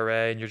Roth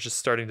IRA and you're just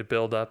starting to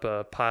build up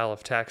a pile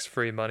of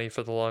tax-free money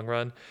for the long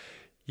run,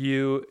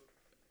 you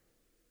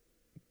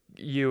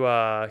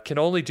can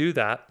only do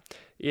that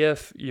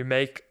if you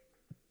make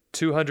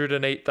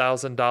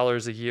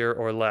 $208,000 a year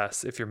or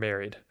less if you're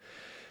married.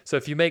 So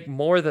if you make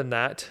more than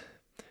that,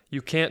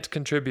 you can't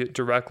contribute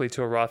directly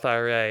to a Roth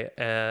IRA.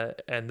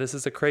 And this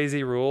is a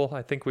crazy rule.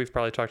 I think we've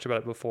probably talked about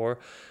it before.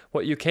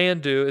 What you can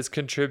do is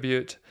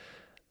contribute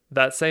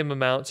that same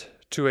amount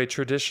to a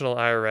traditional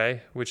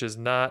IRA, which is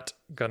not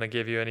going to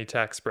give you any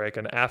tax break,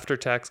 an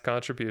after-tax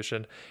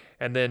contribution.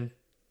 And then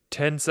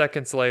 10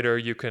 seconds later,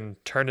 you can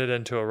turn it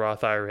into a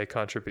Roth IRA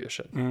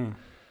contribution.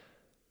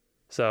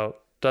 So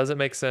does it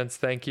make sense?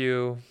 Thank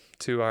you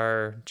to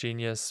our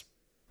genius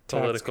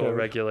political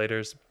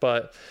regulators.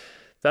 But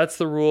that's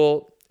the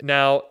rule.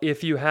 Now,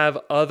 if you have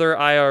other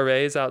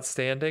IRAs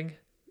outstanding,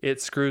 it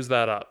screws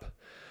that up.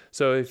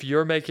 So if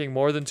you're making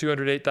more than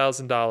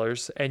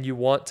 $208,000 and you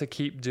want to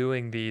keep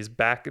doing these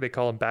they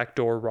call them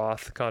backdoor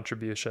Roth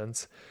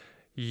contributions,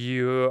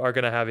 you are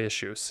going to have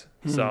issues.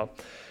 So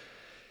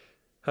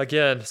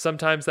again,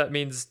 sometimes that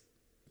means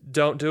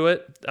don't do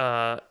it.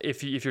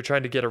 If you're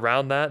trying to get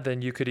around that,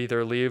 then you could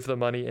either leave the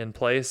money in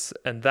place,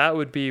 and that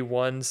would be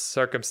one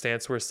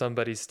circumstance where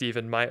somebody,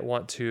 Stephen, might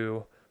want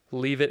to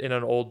leave it in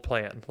an old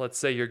plan. Let's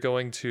say you're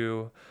going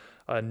to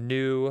a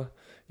new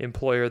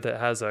employer that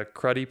has a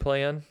cruddy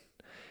plan,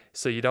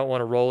 so you don't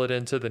want to roll it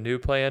into the new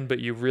plan, but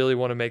you really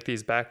want to make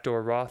these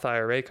backdoor Roth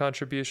IRA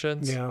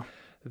contributions. Yeah.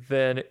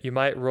 Then you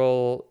might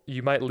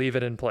leave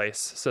it in place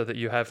so that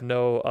you have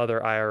no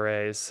other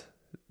IRAs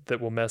that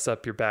will mess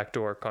up your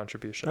backdoor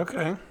contribution.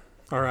 Okay.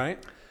 All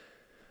right.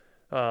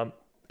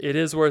 It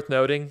is worth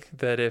noting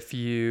that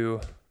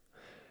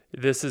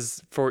this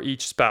is for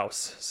each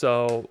spouse.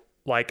 So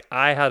like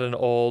I had an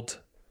old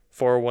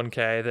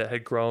 401k that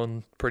had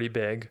grown pretty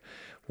big.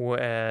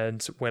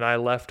 And when I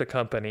left a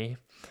company,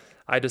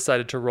 I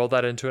decided to roll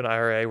that into an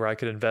IRA where I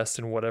could invest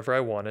in whatever I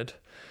wanted.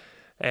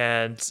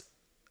 And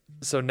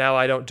so now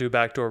I don't do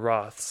backdoor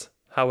Roths.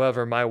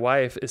 However, my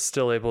wife is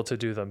still able to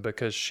do them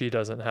because she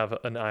doesn't have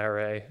an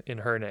IRA in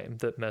her name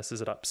that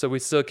messes it up. So we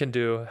still can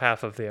do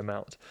half of the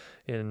amount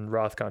in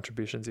Roth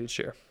contributions each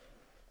year.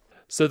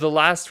 So the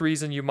last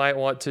reason you might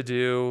want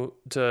to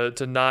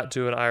not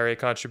do an IRA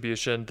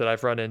contribution that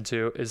I've run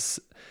into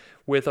is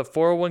with a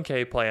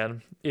 401k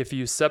plan, if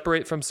you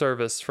separate from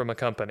service from a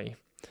company,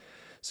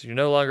 so you're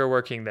no longer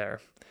working there,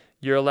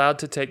 you're allowed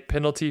to take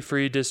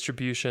penalty-free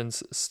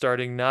distributions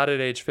starting not at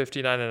age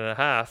 59 and a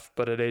half,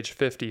 but at age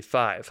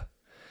 55.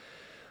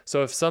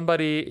 So if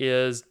somebody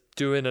is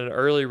doing an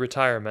early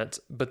retirement,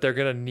 but they're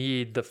going to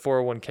need the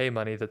 401k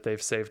money that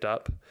they've saved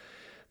up,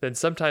 then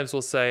sometimes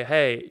we'll say,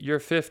 hey, you're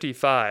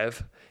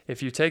 55.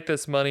 If you take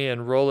this money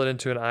and roll it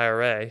into an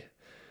IRA,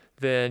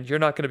 then you're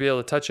not going to be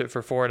able to touch it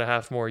for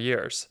 4.5 more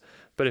years.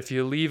 But if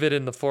you leave it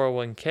in the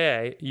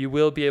 401k, you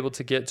will be able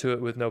to get to it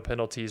with no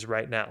penalties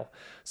right now.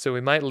 So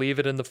we might leave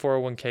it in the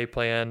 401k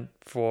plan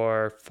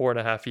for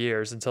 4.5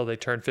 years until they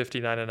turn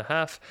 59 and a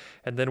half,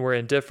 and then we're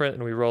indifferent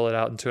and we roll it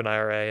out into an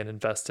IRA and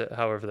invest it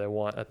however they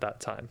want at that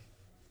time.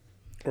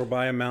 Or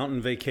buy a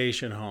mountain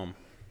vacation home.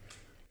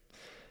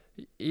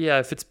 Yeah,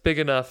 if it's big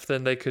enough,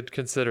 then they could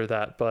consider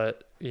that.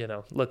 But,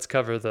 let's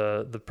cover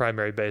the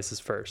primary basis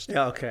first.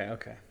 Yeah,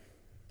 okay.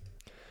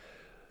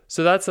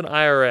 So that's an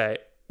IRA.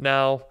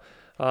 Now,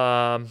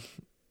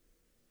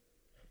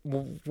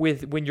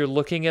 when you're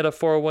looking at a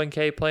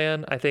 401k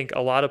plan, I think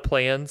a lot of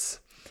plans,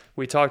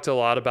 we talked a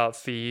lot about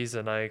fees,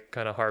 and I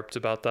kind of harped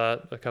about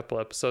that a couple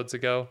episodes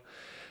ago.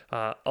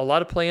 A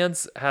lot of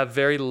plans have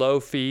very low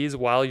fees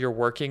while you're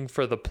working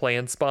for the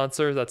plan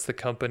sponsor. That's the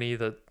company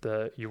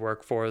that you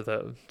work for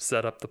that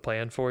set up the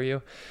plan for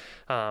you.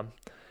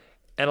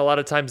 And a lot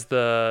of times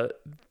the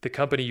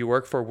company you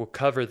work for will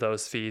cover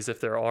those fees if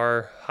there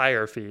are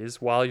higher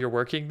fees while you're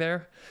working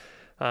there.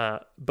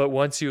 But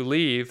once you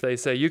leave, they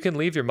say you can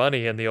leave your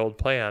money in the old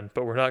plan,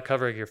 but we're not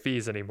covering your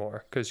fees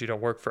anymore because you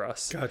don't work for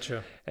us.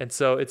 Gotcha. And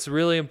so it's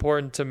really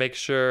important to make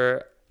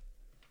sure.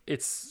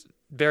 It's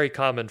very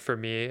common for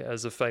me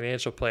as a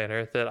financial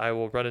planner that I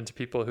will run into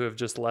people who have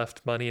just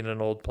left money in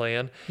an old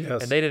plan.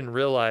 Yes. And they didn't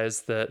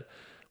realize that,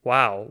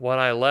 wow, when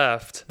I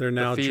left, They're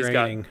now the fees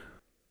draining. got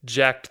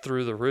jacked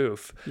through the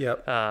roof.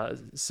 Yep.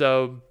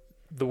 So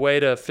the way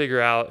to figure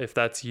out if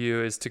that's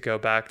you is to go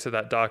back to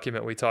that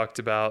document we talked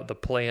about, the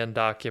plan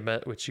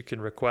document, which you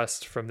can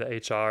request from the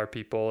HR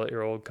people at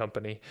your old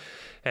company.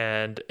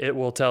 And it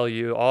will tell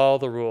you all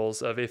the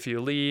rules of if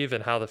you leave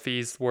and how the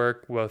fees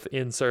work, both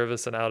in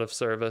service and out of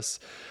service.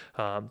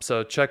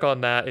 So check on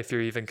that if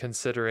you're even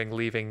considering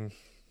leaving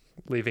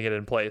it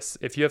in place.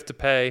 If you have to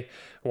pay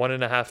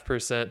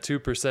 1.5%,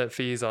 2%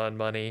 fees on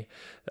money,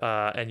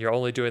 and you're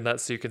only doing that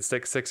so you can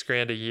stick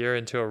 $6,000 a year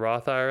into a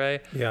Roth IRA,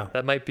 Yeah.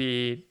 that might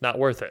be not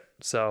worth it.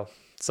 So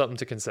something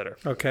to consider.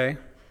 Okay.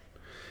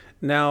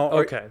 Now,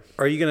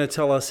 are you going to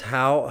tell us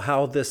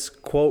how this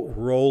quote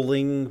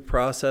rolling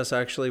process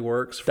actually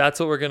works? That's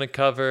what we're going to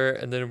cover,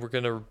 and then we're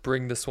going to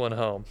bring this one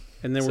home.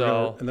 And then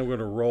we're going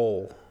to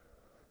roll.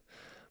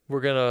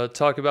 We're going to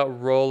talk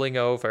about rolling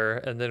over,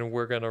 and then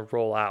we're going to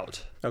roll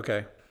out.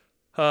 Okay.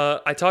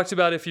 I talked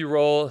about if you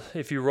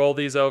roll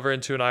these over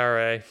into an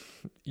IRA,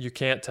 you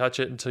can't touch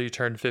it until you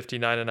turn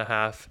 59 and a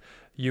half.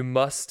 You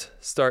must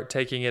start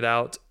taking it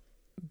out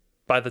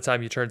by the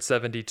time you turn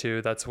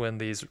 72. That's when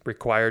these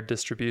required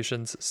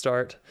distributions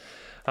start.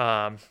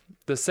 The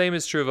same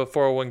is true of a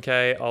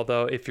 401k,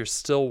 although if you're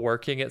still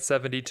working at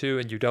 72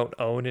 and you don't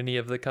own any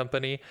of the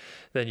company,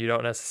 then you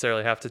don't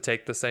necessarily have to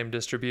take the same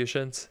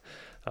distributions.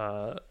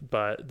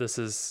 But this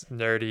is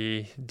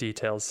nerdy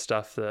details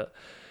stuff that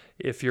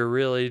if you're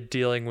really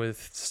dealing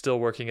with still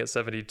working at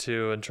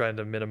 72 and trying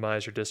to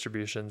minimize your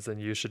distributions, then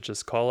you should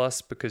just call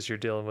us because you're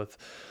dealing with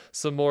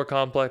some more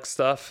complex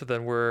stuff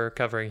than we're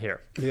covering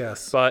here.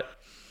 Yes. But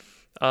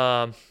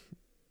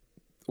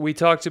we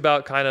talked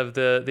about kind of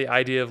the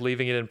idea of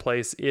leaving it in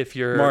place if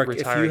you're Mark,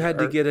 retiring. if you had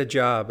to get a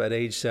job at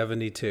age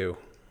 72,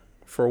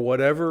 for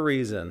whatever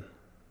reason,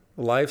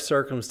 life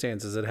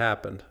circumstances had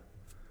happened,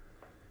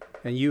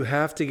 and you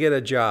have to get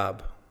a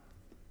job,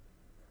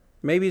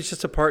 maybe it's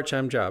just a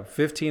part-time job,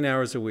 15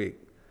 hours a week.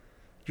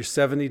 You're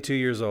 72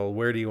 years old.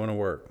 Where do you want to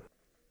work?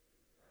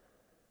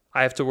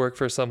 I have to work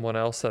for someone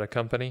else at a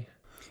company.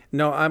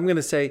 No, I'm going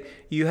to say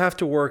you have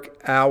to work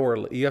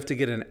hourly. You have to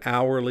get an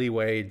hourly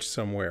wage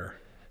somewhere.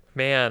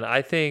 Man,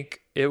 I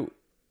think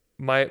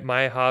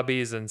my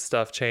hobbies and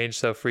stuff change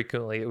so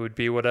frequently. It would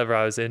be whatever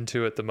I was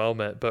into at the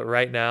moment. But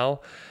right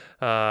now,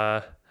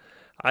 I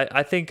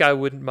think I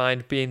wouldn't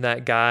mind being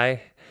that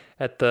guy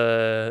at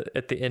the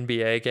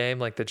NBA game,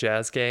 like the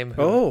Jazz game,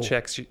 who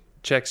checks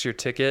your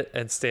ticket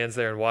and stands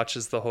there and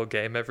watches the whole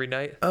game every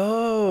night.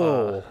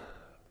 Because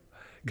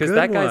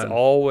that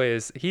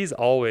guy's he's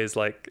always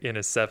like in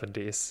his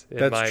 70s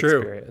in my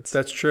experience.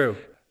 That's true.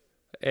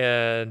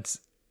 And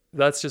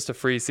that's just a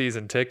free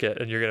season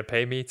ticket, and you're going to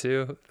pay me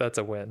too. That's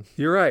a win.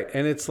 You're right.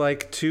 And it's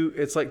like two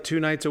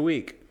nights a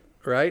week,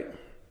 right?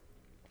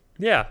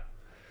 Yeah.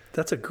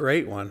 That's a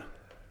great one.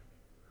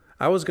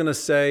 I was going to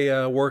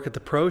say work at the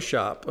pro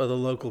shop of the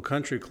local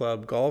country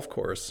club golf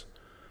course,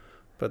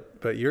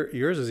 but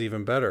yours is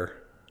even better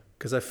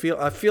because I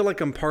feel like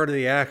I'm part of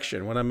the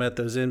action when I'm at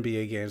those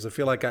NBA games. I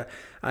feel like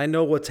I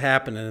know what's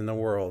happening in the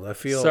world. I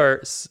feel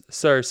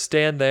Sir,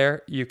 stand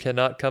there. You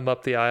cannot come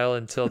up the aisle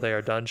until they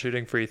are done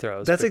shooting free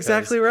throws. That's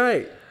exactly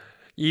right.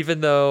 Even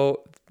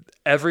though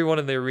everyone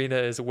in the arena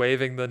is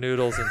waving the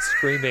noodles and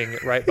screaming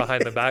right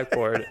behind the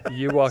backboard,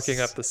 you walking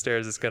up the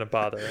stairs is going to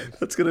bother him.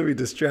 That's going to be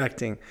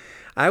distracting.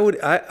 I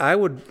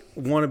would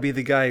want to be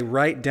the guy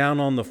right down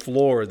on the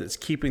floor that's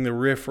keeping the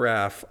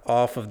riffraff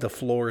off of the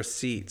floor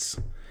seats.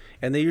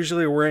 And they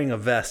usually are wearing a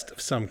vest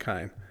of some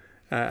kind.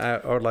 I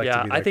would like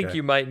to be that I think guy.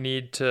 you might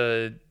need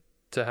to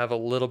have a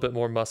little bit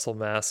more muscle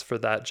mass for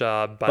that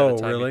job by the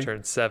time you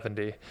turn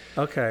 70.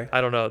 Okay.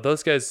 I don't know.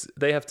 Those guys,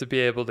 they have to be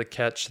able to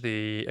catch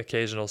the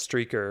occasional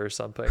streaker or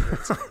something.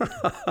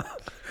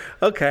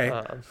 Okay.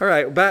 All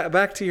right.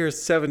 Back to your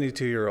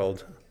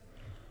 72-year-old.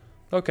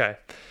 Okay.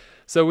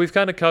 So we've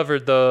kind of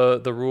covered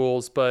the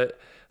rules, but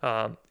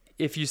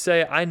if you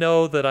say, I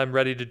know that I'm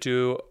ready to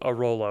do a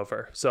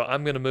rollover, so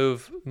I'm going to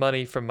move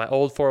money from my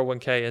old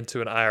 401k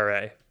into an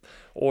IRA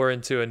or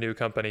into a new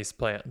company's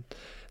plan,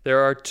 There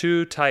are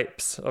two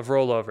types of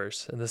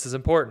rollovers, and this is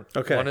important.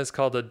 Okay. One is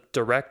called a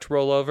direct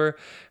rollover,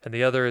 and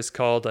the other is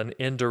called an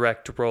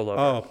indirect rollover.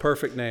 Oh,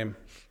 perfect name.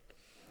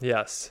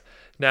 Yes.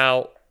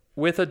 Now,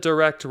 with a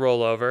direct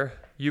rollover,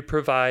 you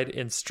provide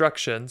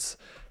instructions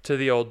to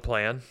the old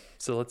plan.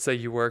 So let's say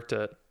you worked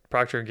at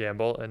Procter &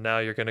 Gamble, and now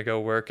you're going to go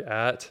work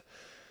at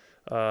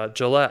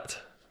Gillette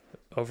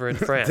over in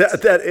France.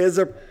 that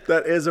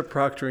is a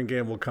Procter &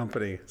 Gamble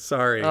company.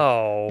 Sorry.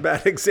 Oh.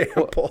 Bad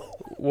example.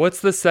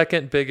 What's the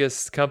second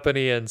biggest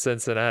company in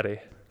Cincinnati?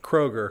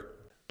 Kroger.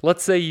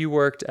 Let's say you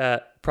worked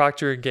at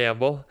Procter &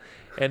 Gamble,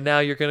 and now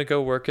you're going to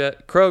go work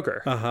at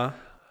Kroger. Uh-huh.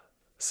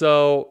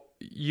 So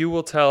you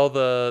will tell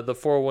the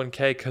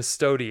 401k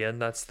custodian,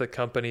 that's the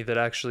company that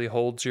actually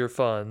holds your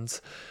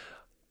funds,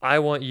 I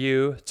want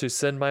you to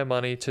send my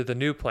money to the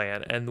new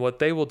plan. And what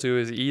they will do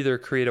is either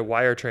create a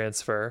wire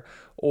transfer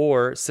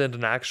or send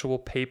an actual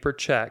paper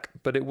check,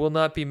 but it will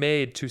not be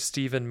made to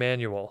Stephen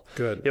Manuel.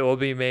 Good. It will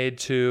be made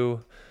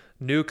to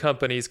new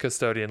company's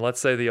custodian. Let's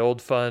say the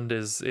old fund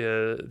is,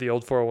 the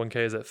old 401k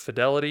is at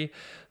Fidelity,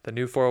 the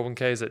new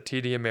 401k is at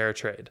TD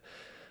Ameritrade.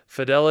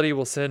 Fidelity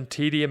will send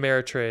TD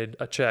Ameritrade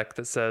a check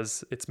that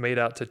says it's made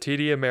out to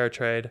TD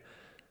Ameritrade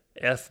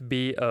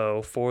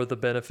FBO for the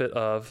benefit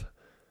of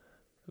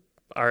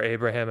our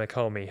Abrahamic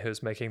homie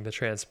who's making the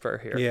transfer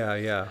here.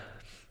 Yeah.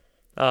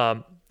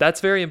 That's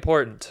very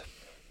important,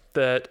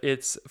 that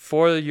it's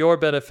for your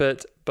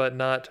benefit, but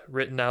not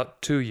written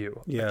out to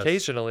you. Yes.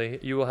 Occasionally,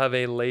 you will have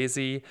a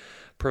lazy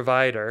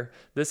provider.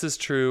 This is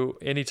true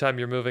anytime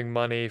you're moving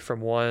money from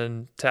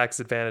one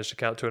tax advantaged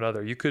account to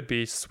another. You could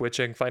be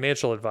switching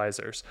financial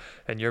advisors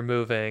and you're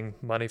moving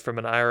money from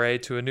an IRA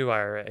to a new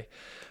IRA.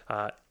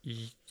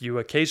 You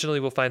occasionally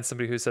will find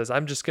somebody who says,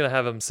 I'm just going to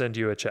have them send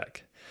you a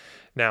check.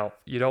 Now,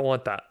 you don't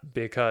want that,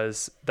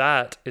 because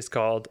that is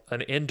called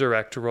an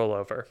indirect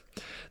rollover.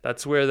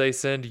 That's where they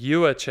send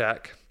you a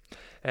check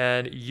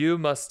and you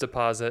must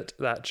deposit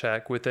that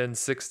check within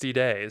 60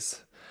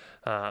 days.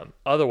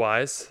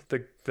 Otherwise,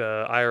 the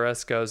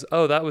IRS goes,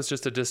 oh, that was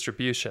just a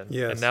distribution.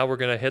 Yes. And now we're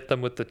going to hit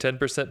them with the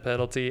 10%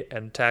 penalty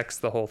and tax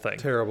the whole thing.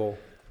 Terrible.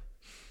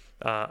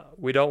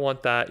 We don't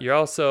want that. You're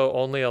also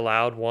only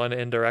allowed one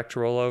indirect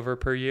rollover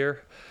per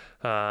year.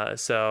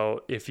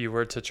 So if you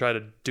were to try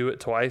to do it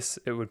twice,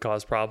 it would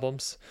cause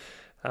problems.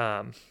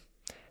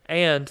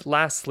 And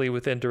lastly,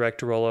 with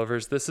indirect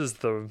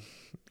rollovers,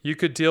 you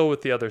could deal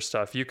with the other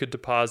stuff. You could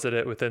deposit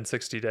it within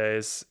 60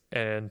 days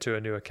and to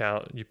a new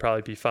account. You'd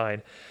probably be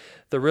fine.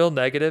 The real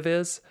negative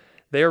is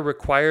they are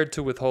required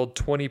to withhold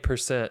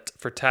 20%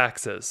 for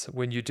taxes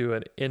when you do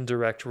an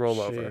indirect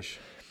rollover. Sheesh.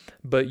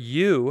 But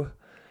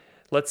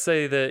let's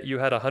say that you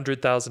had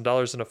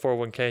 $100,000 in a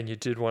 401k and you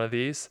did one of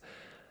these.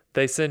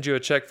 They send you a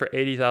check for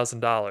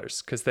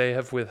 $80,000 because they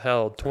have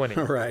withheld 20.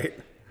 Right.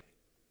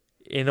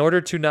 In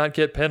order to not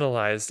get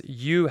penalized,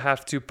 you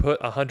have to put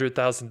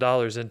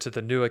 $100,000 into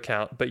the new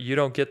account, but you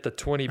don't get the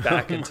 20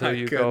 back until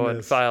you go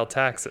and file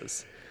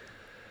taxes.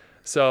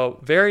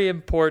 So very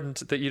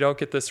important that you don't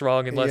get this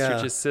wrong unless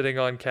you're just sitting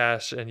on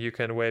cash and you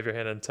can wave your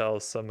hand and tell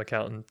some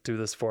accountant, do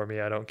this for me.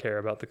 I don't care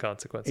about the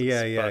consequences.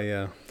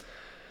 Yeah.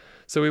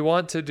 So we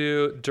want to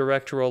do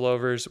direct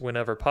rollovers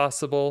whenever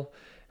possible.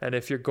 And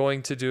if you're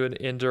going to do an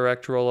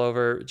indirect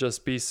rollover,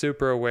 just be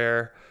super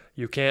aware.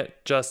 You can't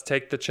just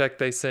take the check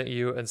they sent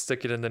you and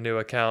stick it in the new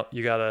account.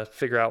 You got to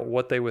figure out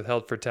what they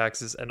withheld for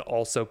taxes and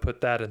also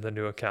put that in the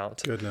new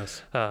account.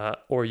 Goodness.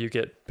 Or you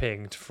get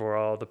pinged for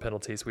all the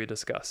penalties we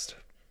discussed.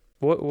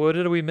 What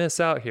did we miss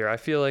out here? I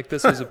feel like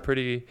this was a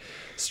pretty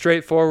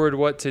straightforward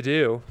what to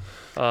do.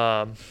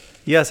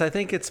 Yes, I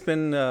think it's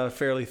been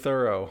fairly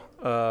thorough.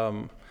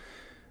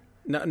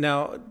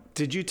 Now,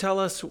 did you tell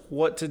us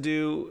what to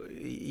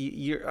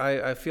do?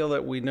 I feel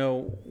that we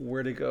know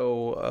where to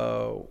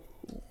go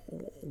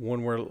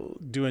when we're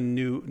doing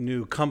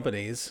new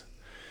companies.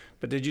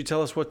 But did you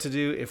tell us what to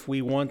do if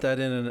we want that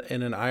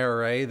in an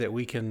IRA that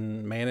we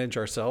can manage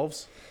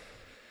ourselves?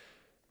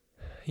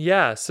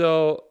 Yeah.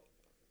 So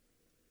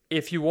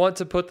if you want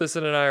to put this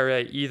in an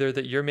IRA, either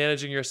that you're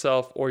managing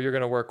yourself or you're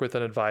going to work with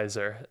an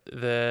advisor,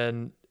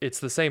 then it's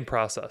the same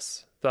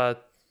process.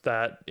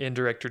 That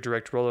indirect or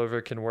direct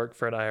rollover can work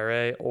for an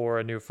IRA or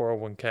a new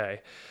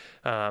 401k.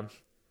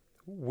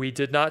 We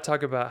did not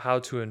talk about how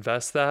to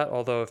invest that,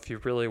 although if you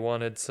really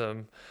wanted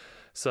some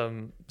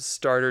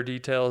starter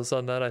details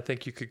on that, I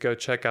think you could go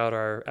check out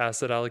our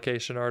asset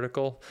allocation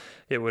article.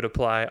 It would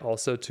apply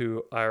also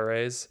to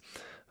IRAs.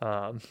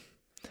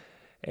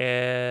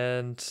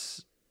 And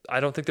I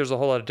don't think there's a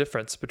whole lot of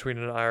difference between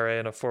an IRA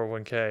and a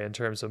 401k in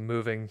terms of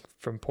moving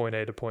from point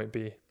A to point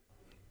B.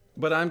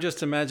 But I'm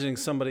just imagining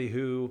somebody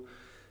who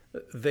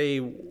they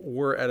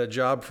were at a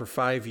job for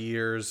 5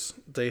 years.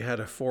 They had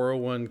a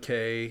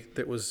 401k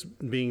that was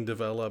being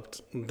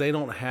developed. They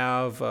don't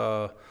have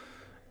a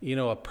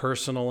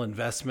personal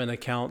investment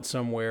account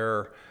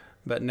somewhere,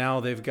 but now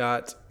they've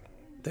got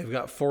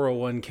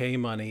 401k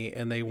money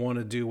and they want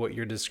to do what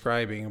you're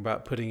describing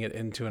about putting it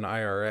into an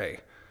IRA.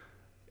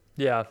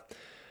 Yeah.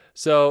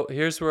 So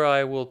here's where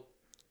I will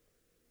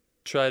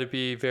try to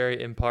be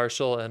very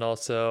impartial and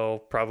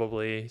also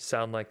probably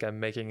sound like I'm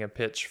making a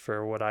pitch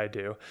for what I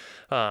do.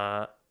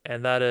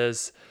 And that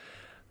is,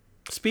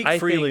 Speak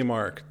freely,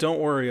 Mark. Don't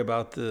worry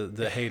about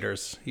the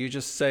haters. You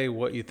just say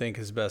what you think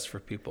is best for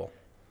people.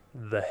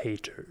 The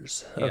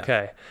haters. Yeah.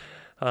 Okay.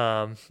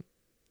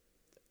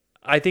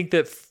 I think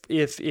that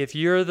if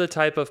you're the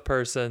type of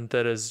person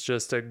that is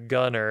just a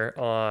gunner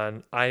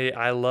on,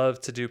 I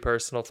love to do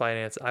personal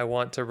finance, I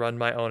want to run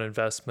my own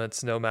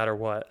investments no matter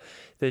what,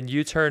 then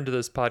you turned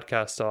this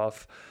podcast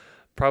off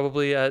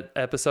probably at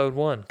episode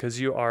 1 because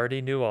you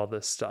already knew all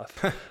this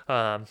stuff.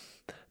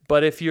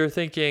 But if you're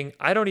thinking,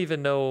 I don't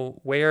even know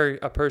where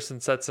a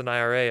person sets an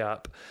IRA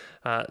up,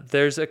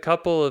 there's a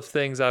couple of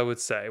things I would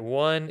say.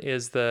 One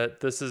is that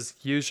this is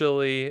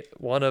usually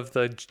one of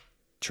the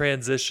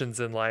transitions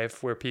in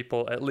life where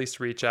people at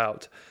least reach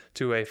out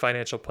to a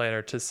financial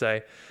planner to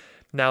say,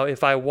 now,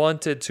 if I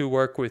wanted to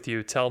work with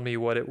you, tell me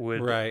what it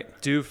would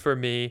do for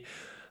me.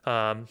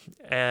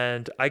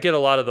 And I get a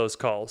lot of those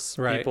calls.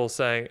 Right. People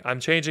saying, I'm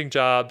changing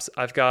jobs.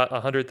 I've got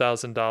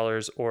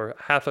 $100,000 or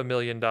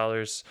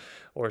 $500,000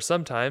 or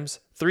sometimes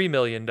 $3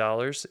 million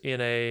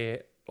in a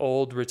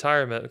old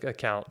retirement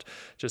account,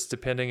 just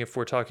depending if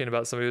we're talking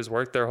about somebody who's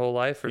worked their whole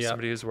life or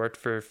somebody who's worked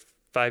for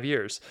 5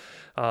 years.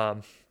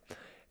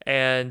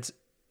 And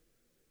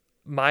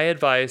my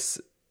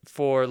advice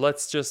for,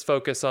 let's just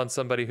focus on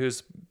somebody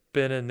who's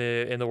been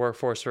in the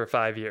workforce for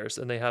 5 years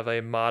and they have a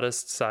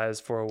modest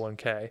size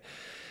 401k.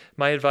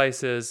 My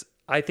advice is,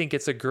 I think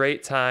it's a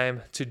great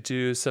time to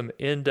do some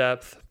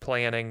in-depth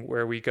planning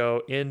where we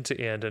go end to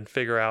end and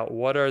figure out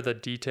what are the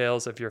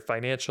details of your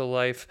financial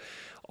life.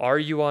 Are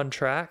you on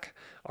track?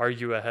 Are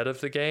you ahead of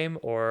the game?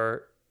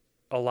 Or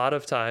a lot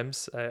of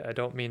times, I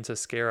don't mean to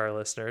scare our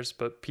listeners,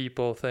 but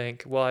people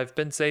think, well, I've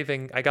been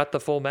saving, I got the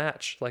full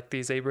match, like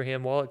these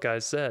Abraham Wallet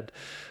guys said,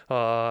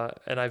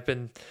 and I've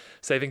been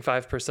saving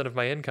 5% of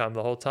my income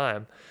the whole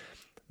time.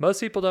 Most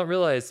people don't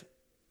realize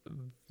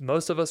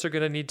most of us are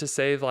going to need to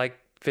save like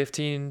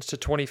 15 to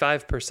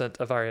 25%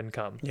 of our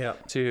income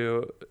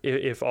to,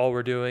 if all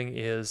we're doing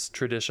is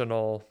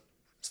traditional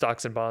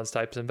stocks and bonds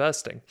types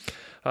investing.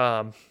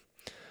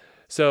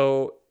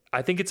 So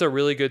I think it's a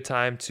really good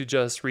time to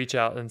just reach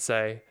out and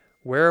say,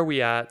 where are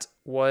we at?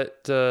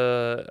 What,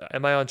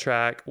 am I on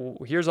track?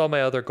 Here's all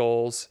my other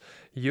goals.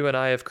 You and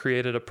I have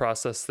created a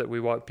process that we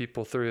walk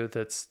people through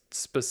that's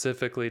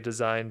specifically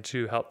designed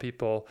to help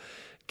people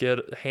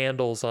get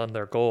handles on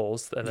their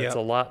goals. And it's a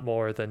lot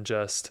more than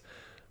just,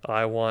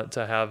 I want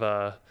to have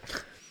a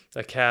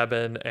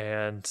cabin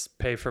and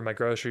pay for my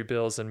grocery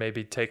bills and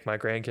maybe take my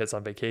grandkids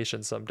on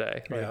vacation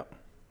someday. Like,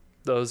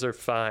 those are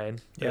fine.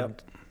 Yeah.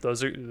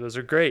 Those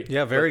are great.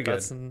 Yeah, very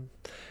good.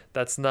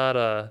 That's not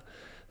a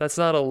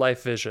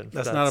life vision.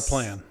 That's not a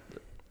plan.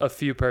 A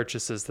few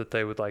purchases that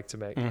they would like to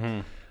make.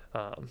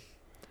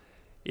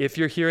 If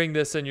you're hearing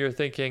this and you're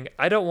thinking,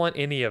 I don't want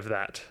any of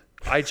that,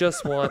 I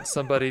just want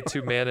somebody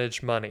to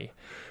manage money,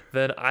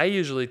 then I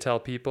usually tell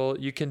people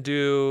you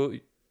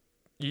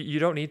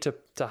don't need to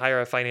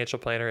hire a financial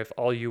planner if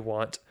all you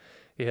want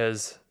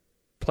is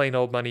plain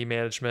old money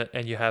management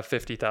and you have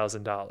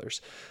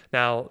 $50,000.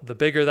 Now, the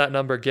bigger that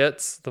number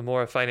gets, the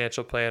more a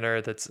financial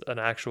planner that's an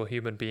actual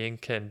human being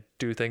can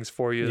do things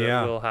for you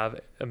that will have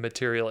a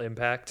material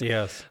impact.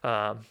 Yes.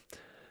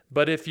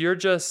 But if you're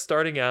just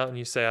starting out and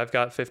you say, I've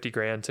got 50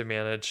 grand to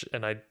manage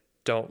and I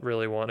don't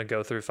really want to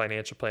go through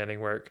financial planning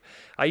work,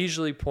 I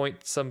usually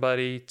point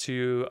somebody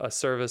to a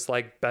service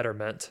like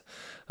Betterment.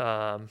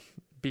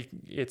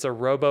 It's a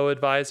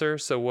robo-advisor.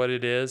 So what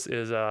it is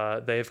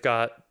they've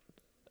got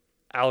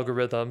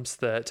algorithms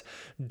that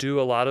do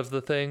a lot of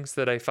the things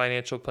that a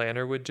financial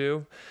planner would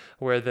do,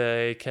 where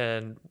they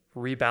can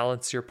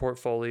rebalance your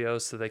portfolio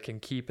so they can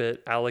keep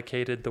it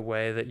allocated the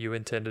way that you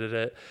intended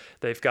it.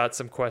 They've got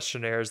some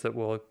questionnaires that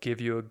will give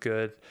you a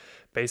good,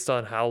 based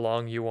on how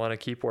long you want to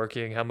keep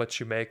working, how much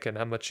you make and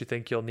how much you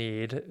think you'll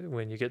need.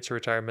 When you get to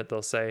retirement,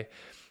 they'll say,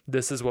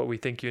 this is what we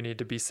think you need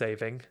to be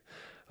saving.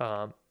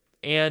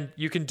 And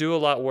you can do a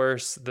lot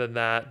worse than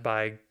that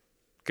by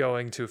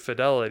going to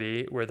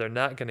Fidelity, where they're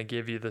not going to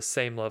give you the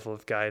same level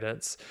of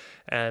guidance,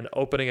 and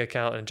opening an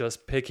account and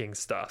just picking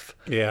stuff.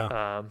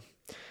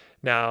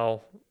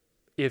 Now,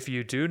 if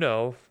you do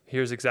know,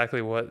 here's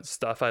exactly what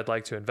stuff I'd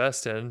like to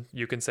invest in,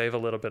 you can save a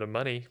little bit of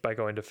money by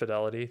going to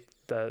Fidelity.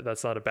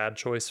 That's not a bad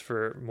choice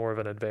for more of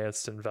an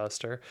advanced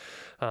investor.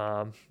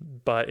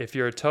 But if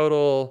you're a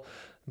total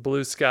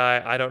blue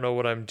sky, I don't know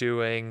what I'm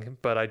doing,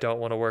 but I don't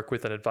want to work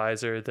with an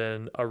advisor,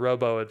 then a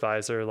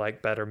robo-advisor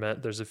like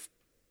Betterment, there's a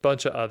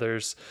bunch of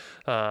others.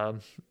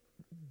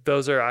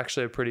 Those are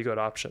actually a pretty good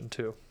option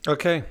too.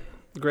 Okay,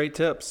 great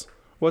tips.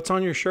 What's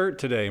on your shirt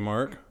today,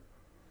 Mark?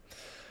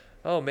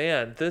 Oh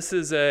man, this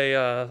is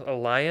a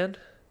lion,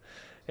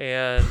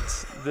 and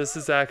this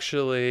is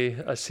actually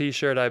a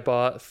t-shirt I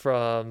bought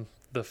from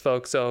the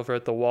folks over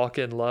at the Walk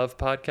in Love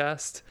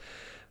podcast.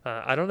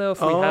 I don't know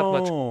if we have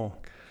much.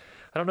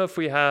 I don't know if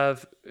we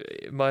have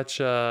much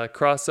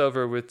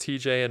crossover with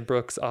TJ and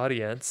Brooke's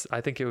audience. I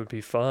think it would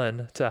be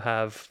fun to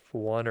have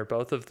one or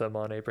both of them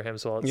on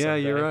Abraham's Wallet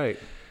someday. You're right.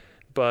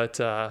 But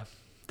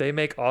they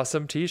make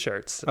awesome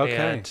t-shirts. Okay.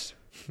 And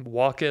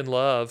Walk in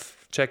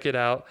Love, check it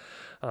out.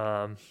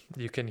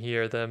 You can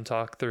hear them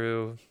talk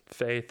through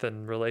faith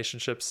and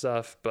relationship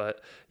stuff,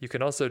 but you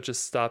can also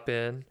just stop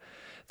in.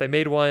 They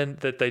made one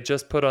that they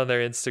just put on their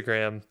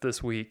Instagram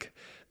this week.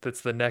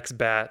 That's the next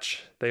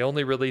batch. They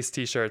only release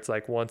t-shirts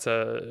like once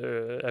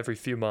every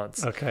few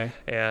months. Okay.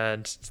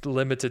 And it's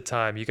limited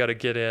time. You got to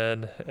get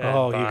in.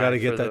 And You got to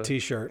get for that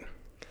t-shirt.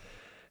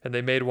 And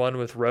they made one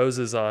with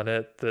roses on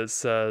it that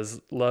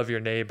says "Love your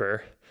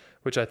neighbor,"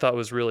 which I thought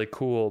was really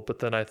cool. But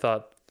then I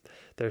thought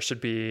there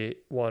should be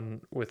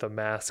one with a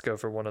mask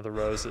over one of the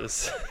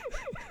roses.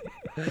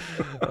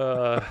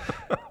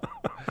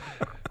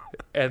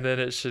 And then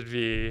it should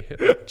be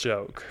a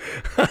joke.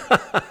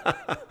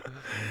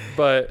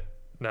 But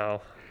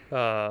no,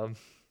 I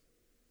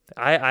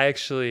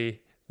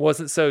actually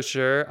wasn't so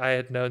sure. I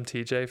had known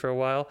TJ for a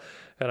while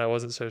and I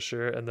wasn't so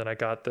sure. And then I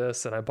got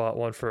this and I bought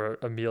one for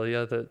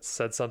Amelia that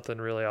said something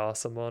really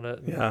awesome on it.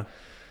 Yeah.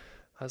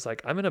 I was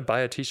like, I'm going to buy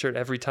a t-shirt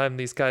every time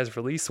these guys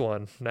release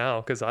one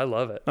now because I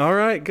love it. All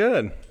right,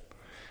 good.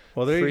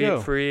 Well, there you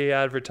go. Free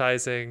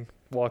advertising,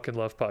 Walk in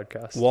Love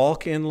podcast.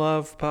 Walk in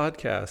Love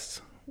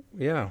podcast.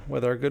 Yeah,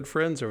 with our good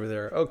friends over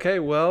there. Okay,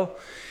 well,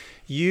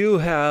 you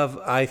have,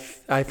 I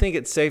think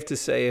it's safe to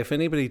say, if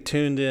anybody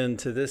tuned in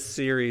to this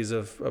series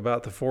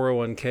about the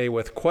 401k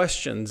with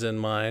questions in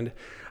mind,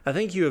 I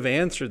think you have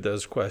answered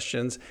those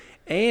questions.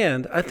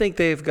 And I think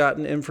they've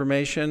gotten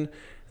information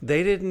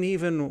they didn't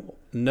even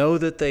know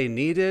that they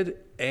needed,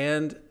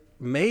 and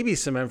maybe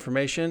some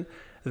information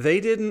they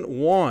didn't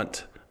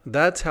want.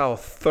 That's how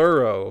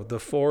thorough the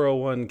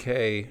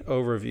 401k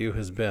overview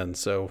has been.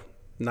 So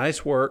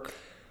nice work.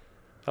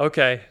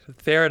 Okay,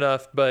 fair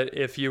enough. But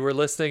if you were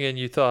listening and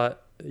you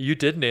thought you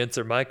didn't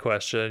answer my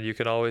question, you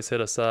can always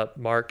hit us up,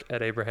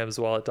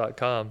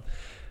 mark@abrahamswallet.com.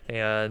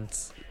 And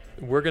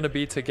we're going to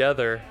be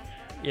together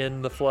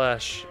in the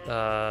flesh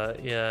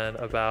in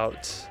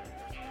about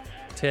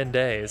 10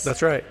 days.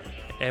 That's right.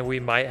 And we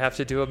might have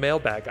to do a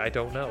mailbag. I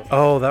don't know.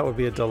 Oh, that would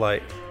be a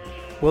delight.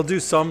 We'll do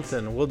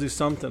something. We'll do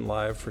something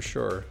live for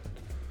sure.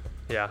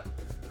 Yeah.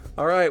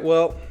 All right.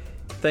 Well,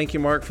 thank you,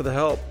 Mark, for the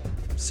help.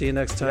 See you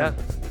next time.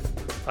 Yeah.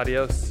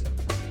 Adios.